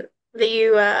you didn't that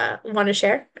you want to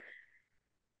share?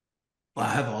 well, I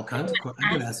have all kinds of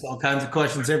I get asked all kinds of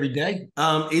questions every day.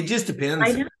 It just I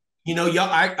depends. know. You know, y'all.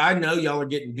 I know y'all are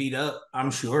getting beat up.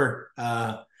 I'm sure.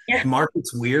 Yeah. The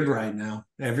market's weird right now.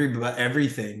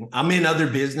 Everything. I'm in other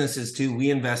businesses too. We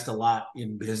invest a lot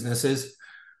in businesses,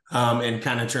 and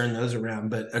kind of turn those around.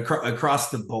 But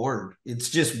across the board, it's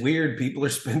just weird. People are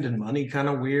spending money kind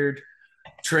of weird.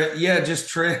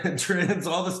 Trends.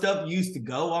 All the stuff used to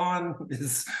go on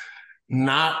is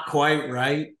not quite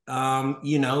right.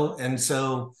 You know, and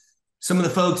so some of the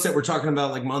folks that were talking about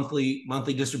like monthly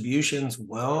distributions,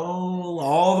 well,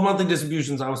 all the monthly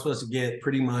distributions I was supposed to get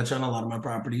pretty much on a lot of my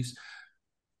properties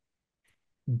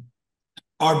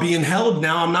are being held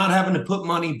now. I'm not having to put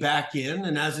money back in.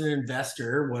 And as an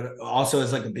investor, what also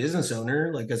as like a business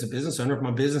owner, like as a business owner, if my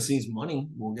business needs money,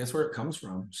 well, guess where it comes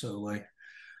from? So like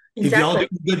if y'all do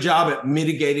Exactly. a good job at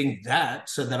mitigating that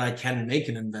so that I can make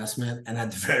an investment and at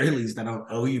the very least I don't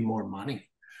owe you more money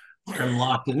or I'm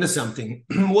locked into something.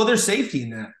 Well, there's safety in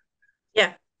that.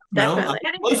 Yeah, No, definitely.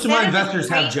 most of my That is a investors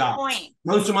have great jobs. point.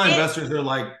 Most of my It- investors are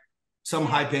like some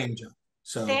high paying job.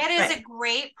 So That is Right. a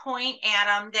great point,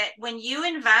 Adam, that when you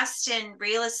invest in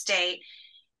real estate,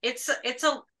 it's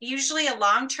usually a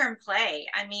long-term play.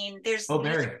 I mean,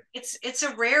 very. it's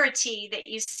a rarity that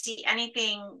you see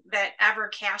anything that ever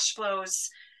cash flows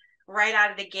right out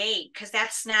of the gate, because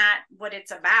that's not what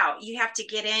it's about. You have to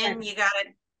get in, you got to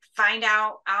find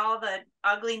out all the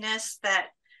ugliness that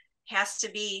has to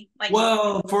be, like,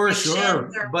 Well, for sure,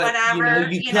 evictions or but you know,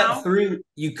 whatever, you know.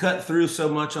 you cut through so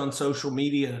much on social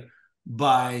media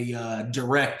by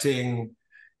directing.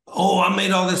 Oh, I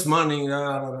made all this money,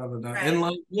 Right. and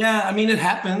like, yeah, I mean, it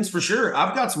happens for sure.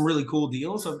 I've got some really cool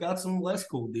deals. I've got some less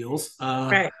cool deals.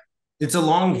 Right. It's a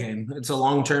long game. It's a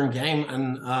long term game,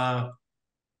 and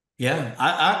yeah,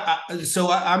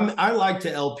 I like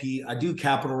to LP. I do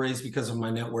capital raise because of my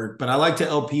network, but I like to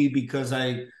LP because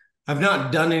I've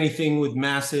not done anything with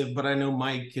massive, but I know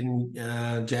Mike and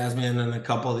Jasmine and a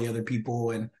couple of the other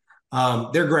people, and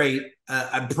they're great.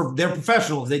 They're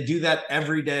professionals. They do that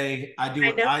every day. I do I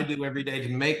what know. I do every day to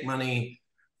make money.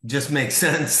 Just makes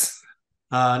sense.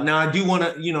 Now I do want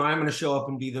to, you know, I'm going to show up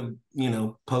and be the, you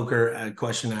know, poker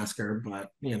question asker, but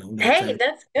you know, Hey,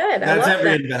 that's good. I that's love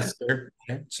every that. investor.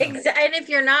 Okay, so. And if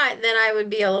you're not, then I would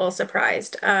be a little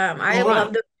surprised. I All love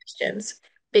right. the questions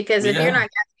because if you're Yeah. not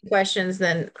asking questions,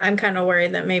 then I'm kind of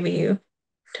worried that maybe you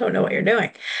don't know what you're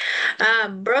doing.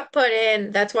 Brooke put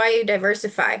in, that's why you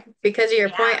diversify. Because of your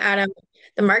point, Yeah. Adam,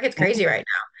 the market's crazy right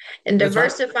now. And That's right.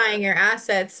 diversifying your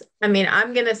assets, I mean,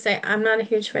 I'm gonna say I'm not a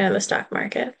huge fan of the stock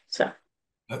market. So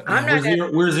I'm Yeah, not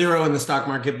gonna we're zero in the stock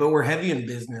market, but we're heavy in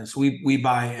business. We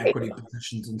buy equity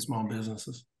positions in small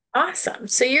businesses. Awesome.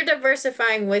 So you're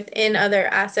diversifying within other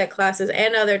asset classes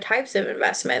and other types of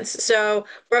investments. So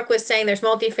Brooke was saying there's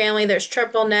multifamily, there's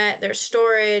triple net, there's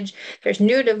storage, there's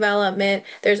new development,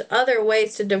 there's other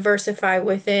ways to diversify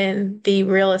within the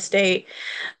real estate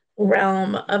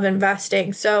realm of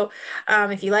investing. So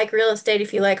if you like real estate,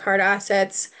 if you like hard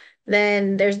assets,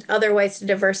 then there's other ways to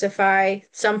diversify.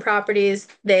 Some properties,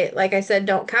 they, like I said,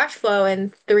 don't cash flow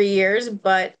in 3 years,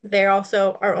 but they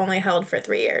also are only held for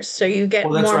 3 years. So you get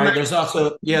Well, that's more right. money.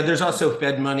 There's also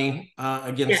Fed money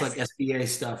against like Yes. SBA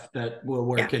stuff that will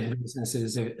Yeah. work in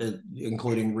businesses,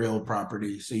 including real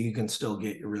property. So you can still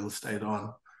get your real estate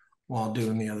on while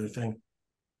doing the other thing.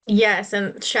 Yes.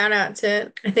 And shout out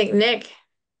to, I think Nick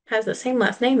has the same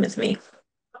last name as me.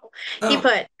 He Oh,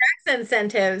 put tax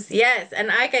incentives. Yes. And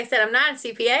like I said, I'm not a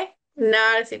CPA,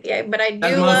 not a CPA, but I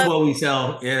that's do most love. what we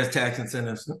sell. Yeah, it's tax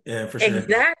incentives. Yeah, for sure.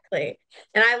 Exactly.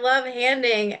 And I love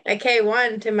handing a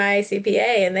K1 to my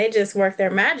CPA and they just work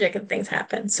their magic and things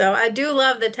happen. So I do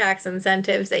love the tax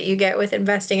incentives that you get with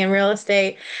investing in real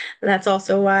estate. And that's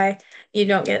also why you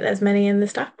don't get as many in the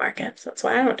stock market. So that's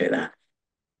why I don't do that.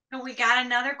 We got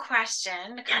another question.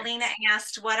 Yes. Kalina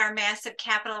asked, what are massive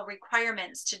capital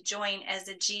requirements to join as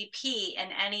a GP in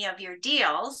any of your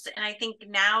deals? And I think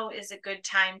now is a good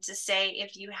time to say,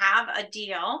 if you have a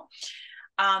deal,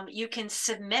 you can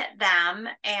submit them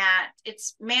at,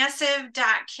 it's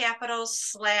massive.capital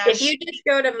If / you just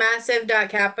go to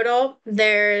massive.capital,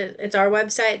 it's our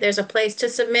website. There's a place to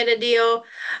submit a deal.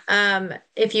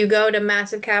 If you go to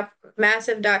massive.capital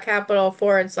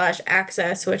 /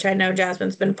 access, which I know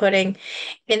Jasmine's been putting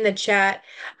in the chat,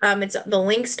 it's the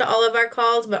links to all of our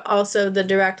calls, but also the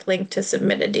direct link to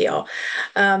submit a deal.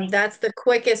 That's the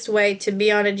quickest way to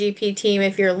be on a GP team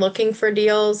if you're looking for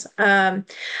deals.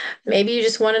 Maybe you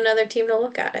just want another team to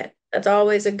look at it. That's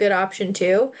always a good option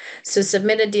too. So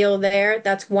submit a deal there.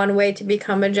 That's one way to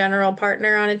become a general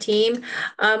partner on a team.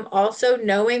 Also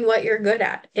knowing what you're good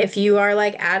at. If you are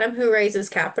like Adam who raises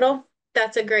capital,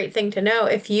 that's a great thing to know.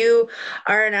 If you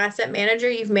are an asset manager,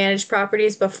 you've managed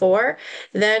properties before,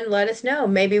 then let us know.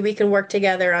 Maybe we can work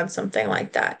together on something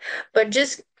like that. But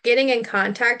just getting in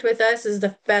contact with us is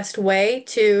the best way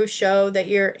to show that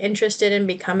you're interested in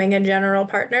becoming a general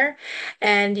partner.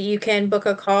 And you can book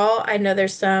a call. I know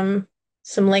there's some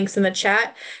links in the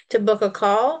chat to book a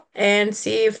call and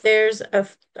see if there's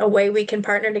a way we can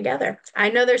partner together. I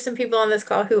know there's some people on this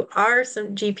call who are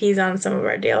some GPs on some of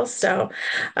our deals. So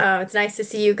it's nice to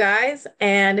see you guys.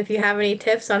 And if you have any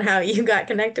tips on how you got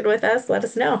connected with us, let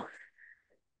us know.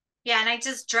 Yeah, and I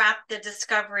just dropped the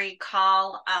discovery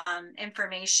call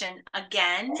information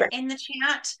again in the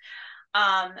chat.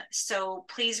 So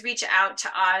please reach out to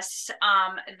us.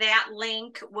 That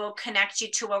link will connect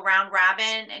you to a round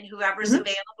robin, and whoever's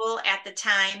available at the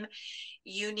time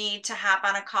you need to hop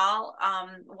on a call.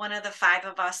 One of the 5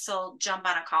 of us will jump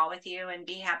on a call with you and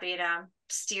be happy to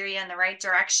steer you in the right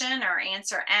direction or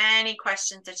answer any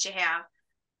questions that you have.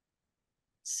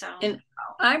 So, and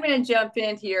I'm going to jump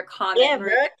into your comment,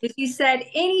 Maria, because you said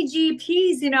any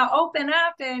GPs, open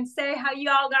up and say how you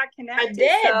all got connected. I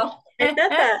did. So, I said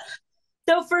that.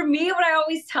 So for me, what I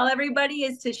always tell everybody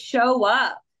is to show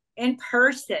up in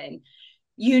person,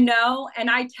 and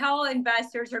I tell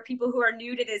investors or people who are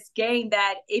new to this game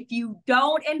that if you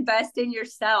don't invest in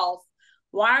yourself,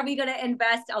 why are we going to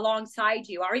invest alongside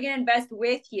you? Are we going to invest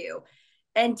with you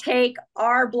and take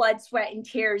our blood, sweat, and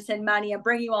tears and money and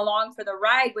bring you along for the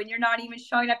ride when you're not even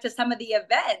showing up to some of the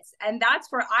events? And that's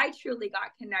where I truly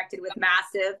got connected with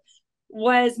Massive.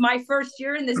 Was my first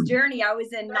year in this journey. I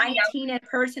was in 19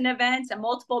 in-person events and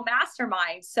multiple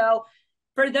masterminds. So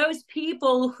for those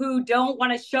people who don't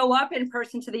want to show up in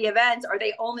person to the events, or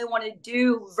they only want to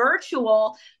do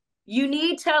virtual, you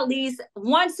need to at least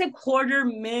once a quarter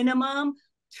minimum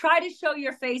try to show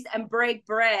your face and break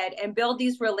bread and build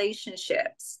these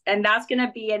relationships. And that's going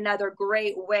to be another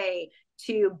great way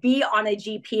to be on a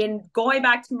GP. And going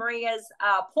back to Maria's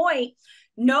point,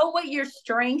 know what your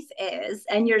strength is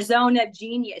and your zone of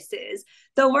genius is.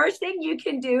 The worst thing you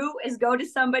can do is go to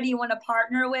somebody you want to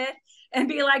partner with and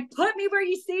be like, put me where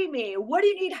you see me. What do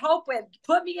you need help with?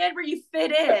 Put me in where you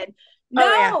fit in.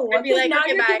 No, because now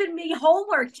you're giving me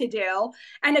homework to do.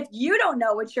 And if you don't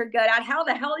know what you're good at, how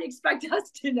the hell do you expect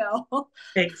us to know?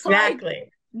 Exactly.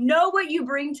 Know what you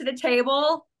bring to the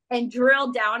table and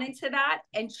drill down into that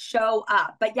and show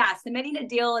up. But yeah, submitting a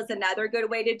deal is another good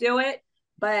way to do it.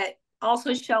 But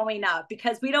also showing up,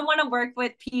 because we don't want to work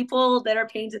with people that are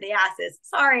pains in the asses.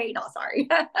 Sorry, not sorry.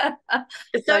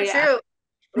 It's so true.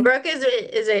 Brooke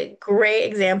is a great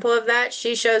example of that.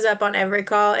 She shows up on every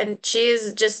call, and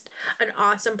she's just an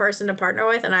awesome person to partner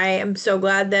with. And I am so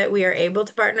glad that we are able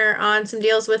to partner on some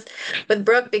deals with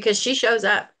Brooke, because she shows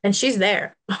up and she's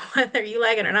there. Whether you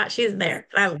like it or not, she's there.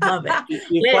 I love it.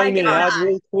 If I may add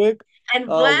real quick, and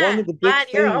one of the big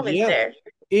you're things, always there.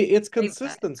 It's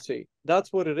consistency.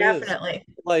 That's what it is. Definitely.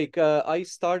 Like I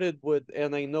started with,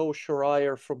 and I know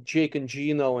Shariah from Jake and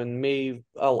Gino, and Maeve,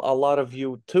 a lot of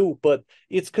you too, but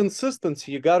it's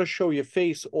consistency. You got to show your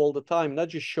face all the time, not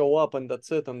just show up and that's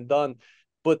it and done,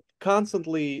 but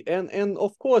constantly, and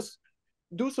of course,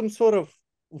 do some sort of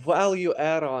value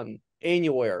add-on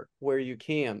anywhere where you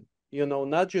can,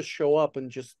 not just show up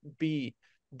and just be,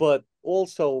 but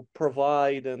also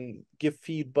provide and give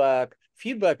feedback.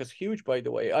 Feedback is huge, by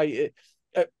the way. I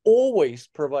always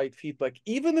provide feedback,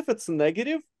 even if it's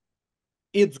negative,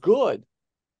 it's good.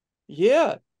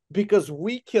 Yeah, because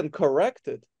we can correct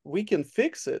it, we can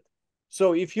fix it.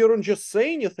 So if you don't just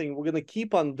say anything, we're gonna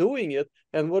keep on doing it,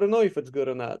 and we don't know if it's good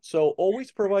or not. So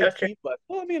always provide feedback.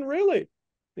 Well, I mean, really,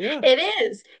 yeah. It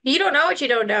is. You don't know what you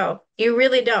don't know. You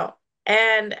really don't.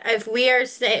 And if we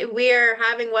are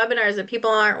having webinars that people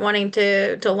aren't wanting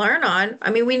to learn on, I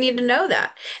mean, we need to know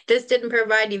that this didn't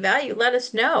provide you value. Let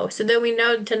us know so that we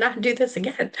know to not do this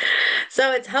again.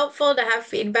 So it's helpful to have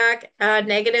feedback,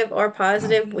 negative or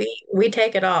positive. We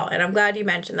take it all, and I'm glad you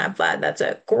mentioned that, Vlad. That's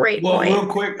a great Well, point. real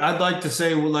quick, I'd like to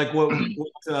say, like what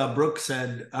Brooke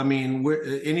said. I mean,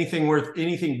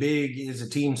 anything big is a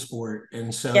team sport,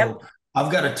 and so Yep.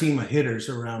 I've got a team of hitters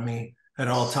around me at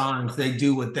all times. They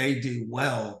do what they do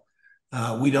well.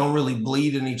 We don't really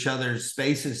bleed in each other's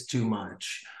spaces too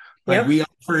much. Like Yep. we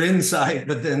offer insight,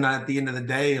 but then at the end of the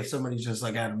day, if somebody's just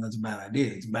like, Adam, that's a bad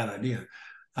idea, it's a bad idea.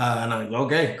 And I'm like,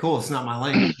 okay, cool, it's not my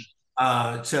lane.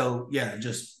 So yeah,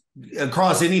 just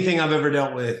across anything I've ever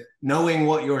dealt with, knowing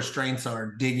what your strengths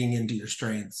are, digging into your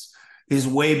strengths is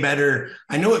way better.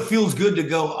 I know it feels good to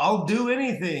go, I'll do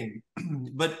anything,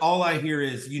 but all I hear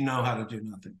is, you know how to do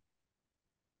nothing.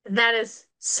 That is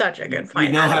such a good You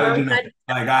point. know how to do I'm nothing.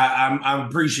 Like I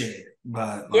appreciate it,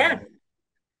 but Yeah. like,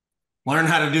 learn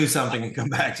how to do something and come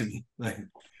back to me. Like,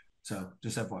 so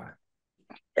just FYI.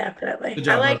 Definitely. Good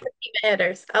job, I like bro. the team of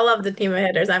hitters. I love the team of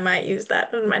hitters. I might use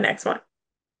that in my next one.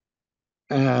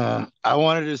 I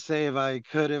wanted to say if I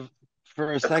could have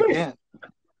for a Of course. second.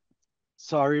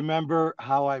 So I remember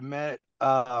how I met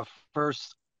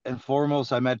first and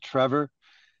foremost, I met Trevor.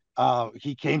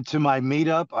 He came to my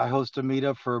meetup. I host a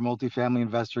meetup for Multifamily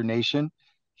Investor Nation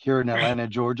here in Atlanta,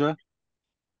 Georgia.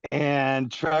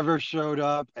 And Trevor showed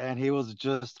up and he was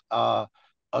just a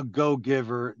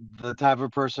go-giver, the type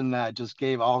of person that just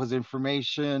gave all his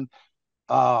information,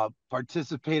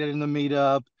 participated in the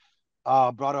meetup,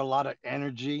 brought a lot of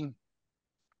energy.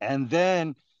 And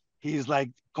then he's like,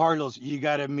 Carlos, you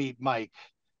got to meet Mike.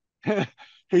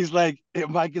 He's like, if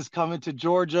Mike is coming to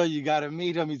Georgia, you got to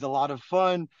meet him. He's a lot of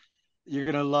fun. You're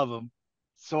going to love him.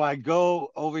 So I go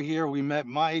over here. We met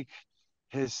Mike,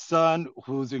 his son,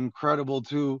 who's incredible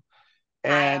too.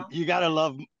 And Kyle. you got to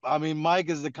love, I mean, Mike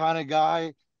is the kind of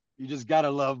guy, you just got to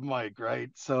love Mike, right?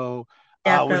 So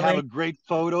we have a Definitely. great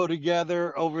photo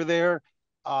together over there.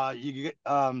 You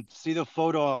see the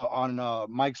photo on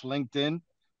Mike's LinkedIn.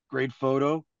 Great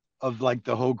photo of like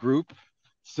the whole group.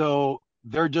 So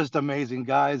they're just amazing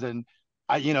guys, and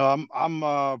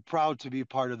I'm proud to be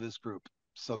part of this group.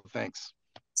 So thanks.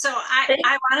 So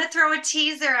I want to throw a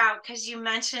teaser out because you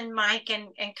mentioned Mike and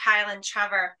Kyle and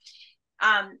Trevor.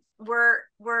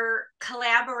 We're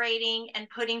collaborating and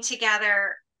putting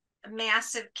together a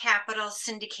massive capital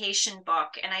syndication book,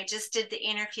 and I just did the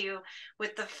interview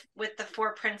with the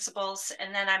four principals,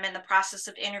 and then I'm in the process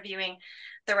of interviewing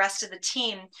the rest of the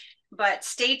team. But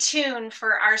stay tuned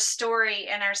for our story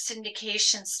and our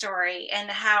syndication story and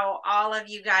how all of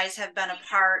you guys have been a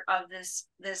part of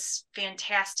this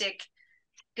fantastic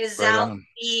Gazelle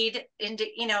feed into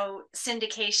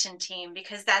syndication team,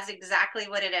 because that's exactly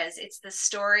what it is. It's the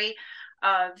story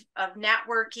of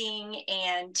networking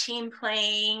and team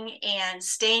playing and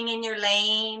staying in your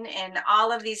lane and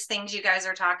all of these things you guys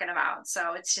are talking about.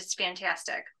 So it's just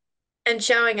fantastic. And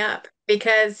showing up,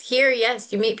 because here,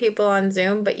 yes, you meet people on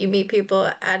Zoom, but you meet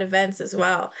people at events as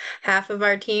well. Half of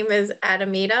our team is at a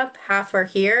meetup, half are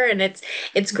here, and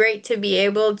it's great to be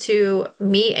able to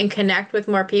meet and connect with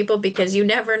more people, because you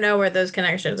never know where those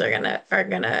connections are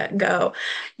gonna go.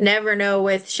 Never know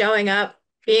with showing up,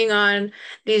 being on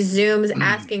these Zooms,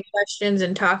 asking questions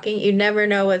and talking, you never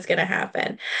know what's gonna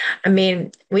happen. I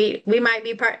mean, we might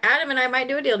be Adam and I might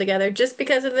do a deal together just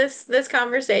because of this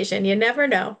conversation. You never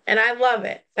know. And I love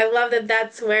it. I love that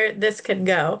that's where this could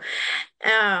go.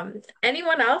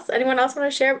 Anyone else? Anyone else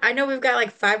want to share? I know we've got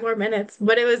like 5 more minutes,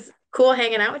 but it was cool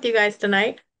hanging out with you guys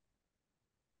tonight.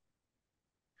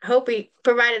 Hope we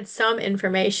provided some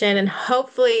information, and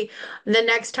hopefully the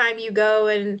next time you go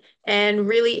and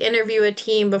really interview a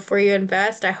team before you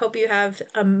invest, I hope you have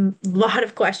a lot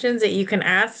of questions that you can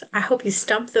ask. I hope you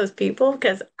stump those people,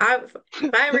 because if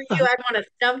I were you, I'd want to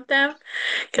stump them,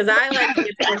 because I like to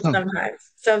get stumped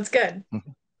sometimes. So it's good.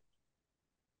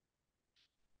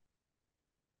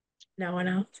 No one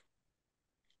else?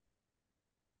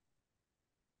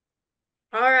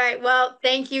 All right. Well,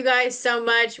 thank you guys so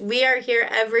much. We are here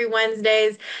every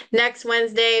Wednesdays. Next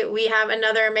Wednesday, we have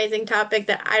another amazing topic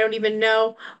that I don't even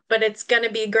know, but it's going to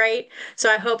be great.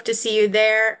 So I hope to see you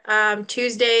there.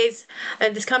 Tuesdays,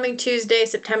 this coming Tuesday,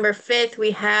 September 5th,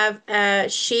 we have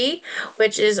She,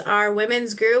 which is our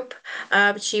women's group.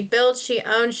 She builds, she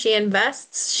owns, she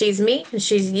invests. She's me and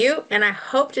she's you. And I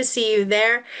hope to see you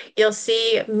there. You'll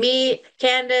see me,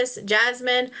 Candace,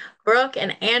 Jasmine, Brooke,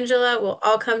 and Angela will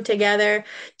all come together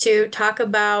to talk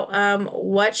about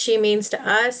what she means to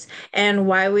us and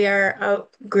why we are a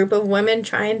group of women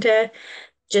trying to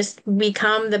just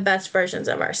become the best versions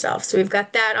of ourselves. So we've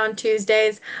got that on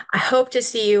Tuesdays. I hope to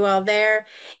see you all there.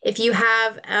 If you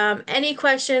have any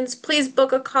questions, please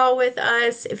book a call with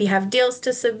us. If you have deals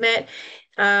to submit,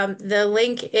 the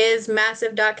link is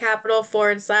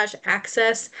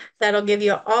massive.capital/access. That'll give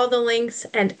you all the links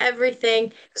and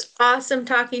everything. It's awesome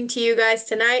talking to you guys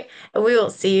tonight, and we will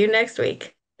see you next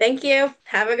week. Thank you.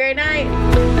 Have a great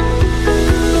night.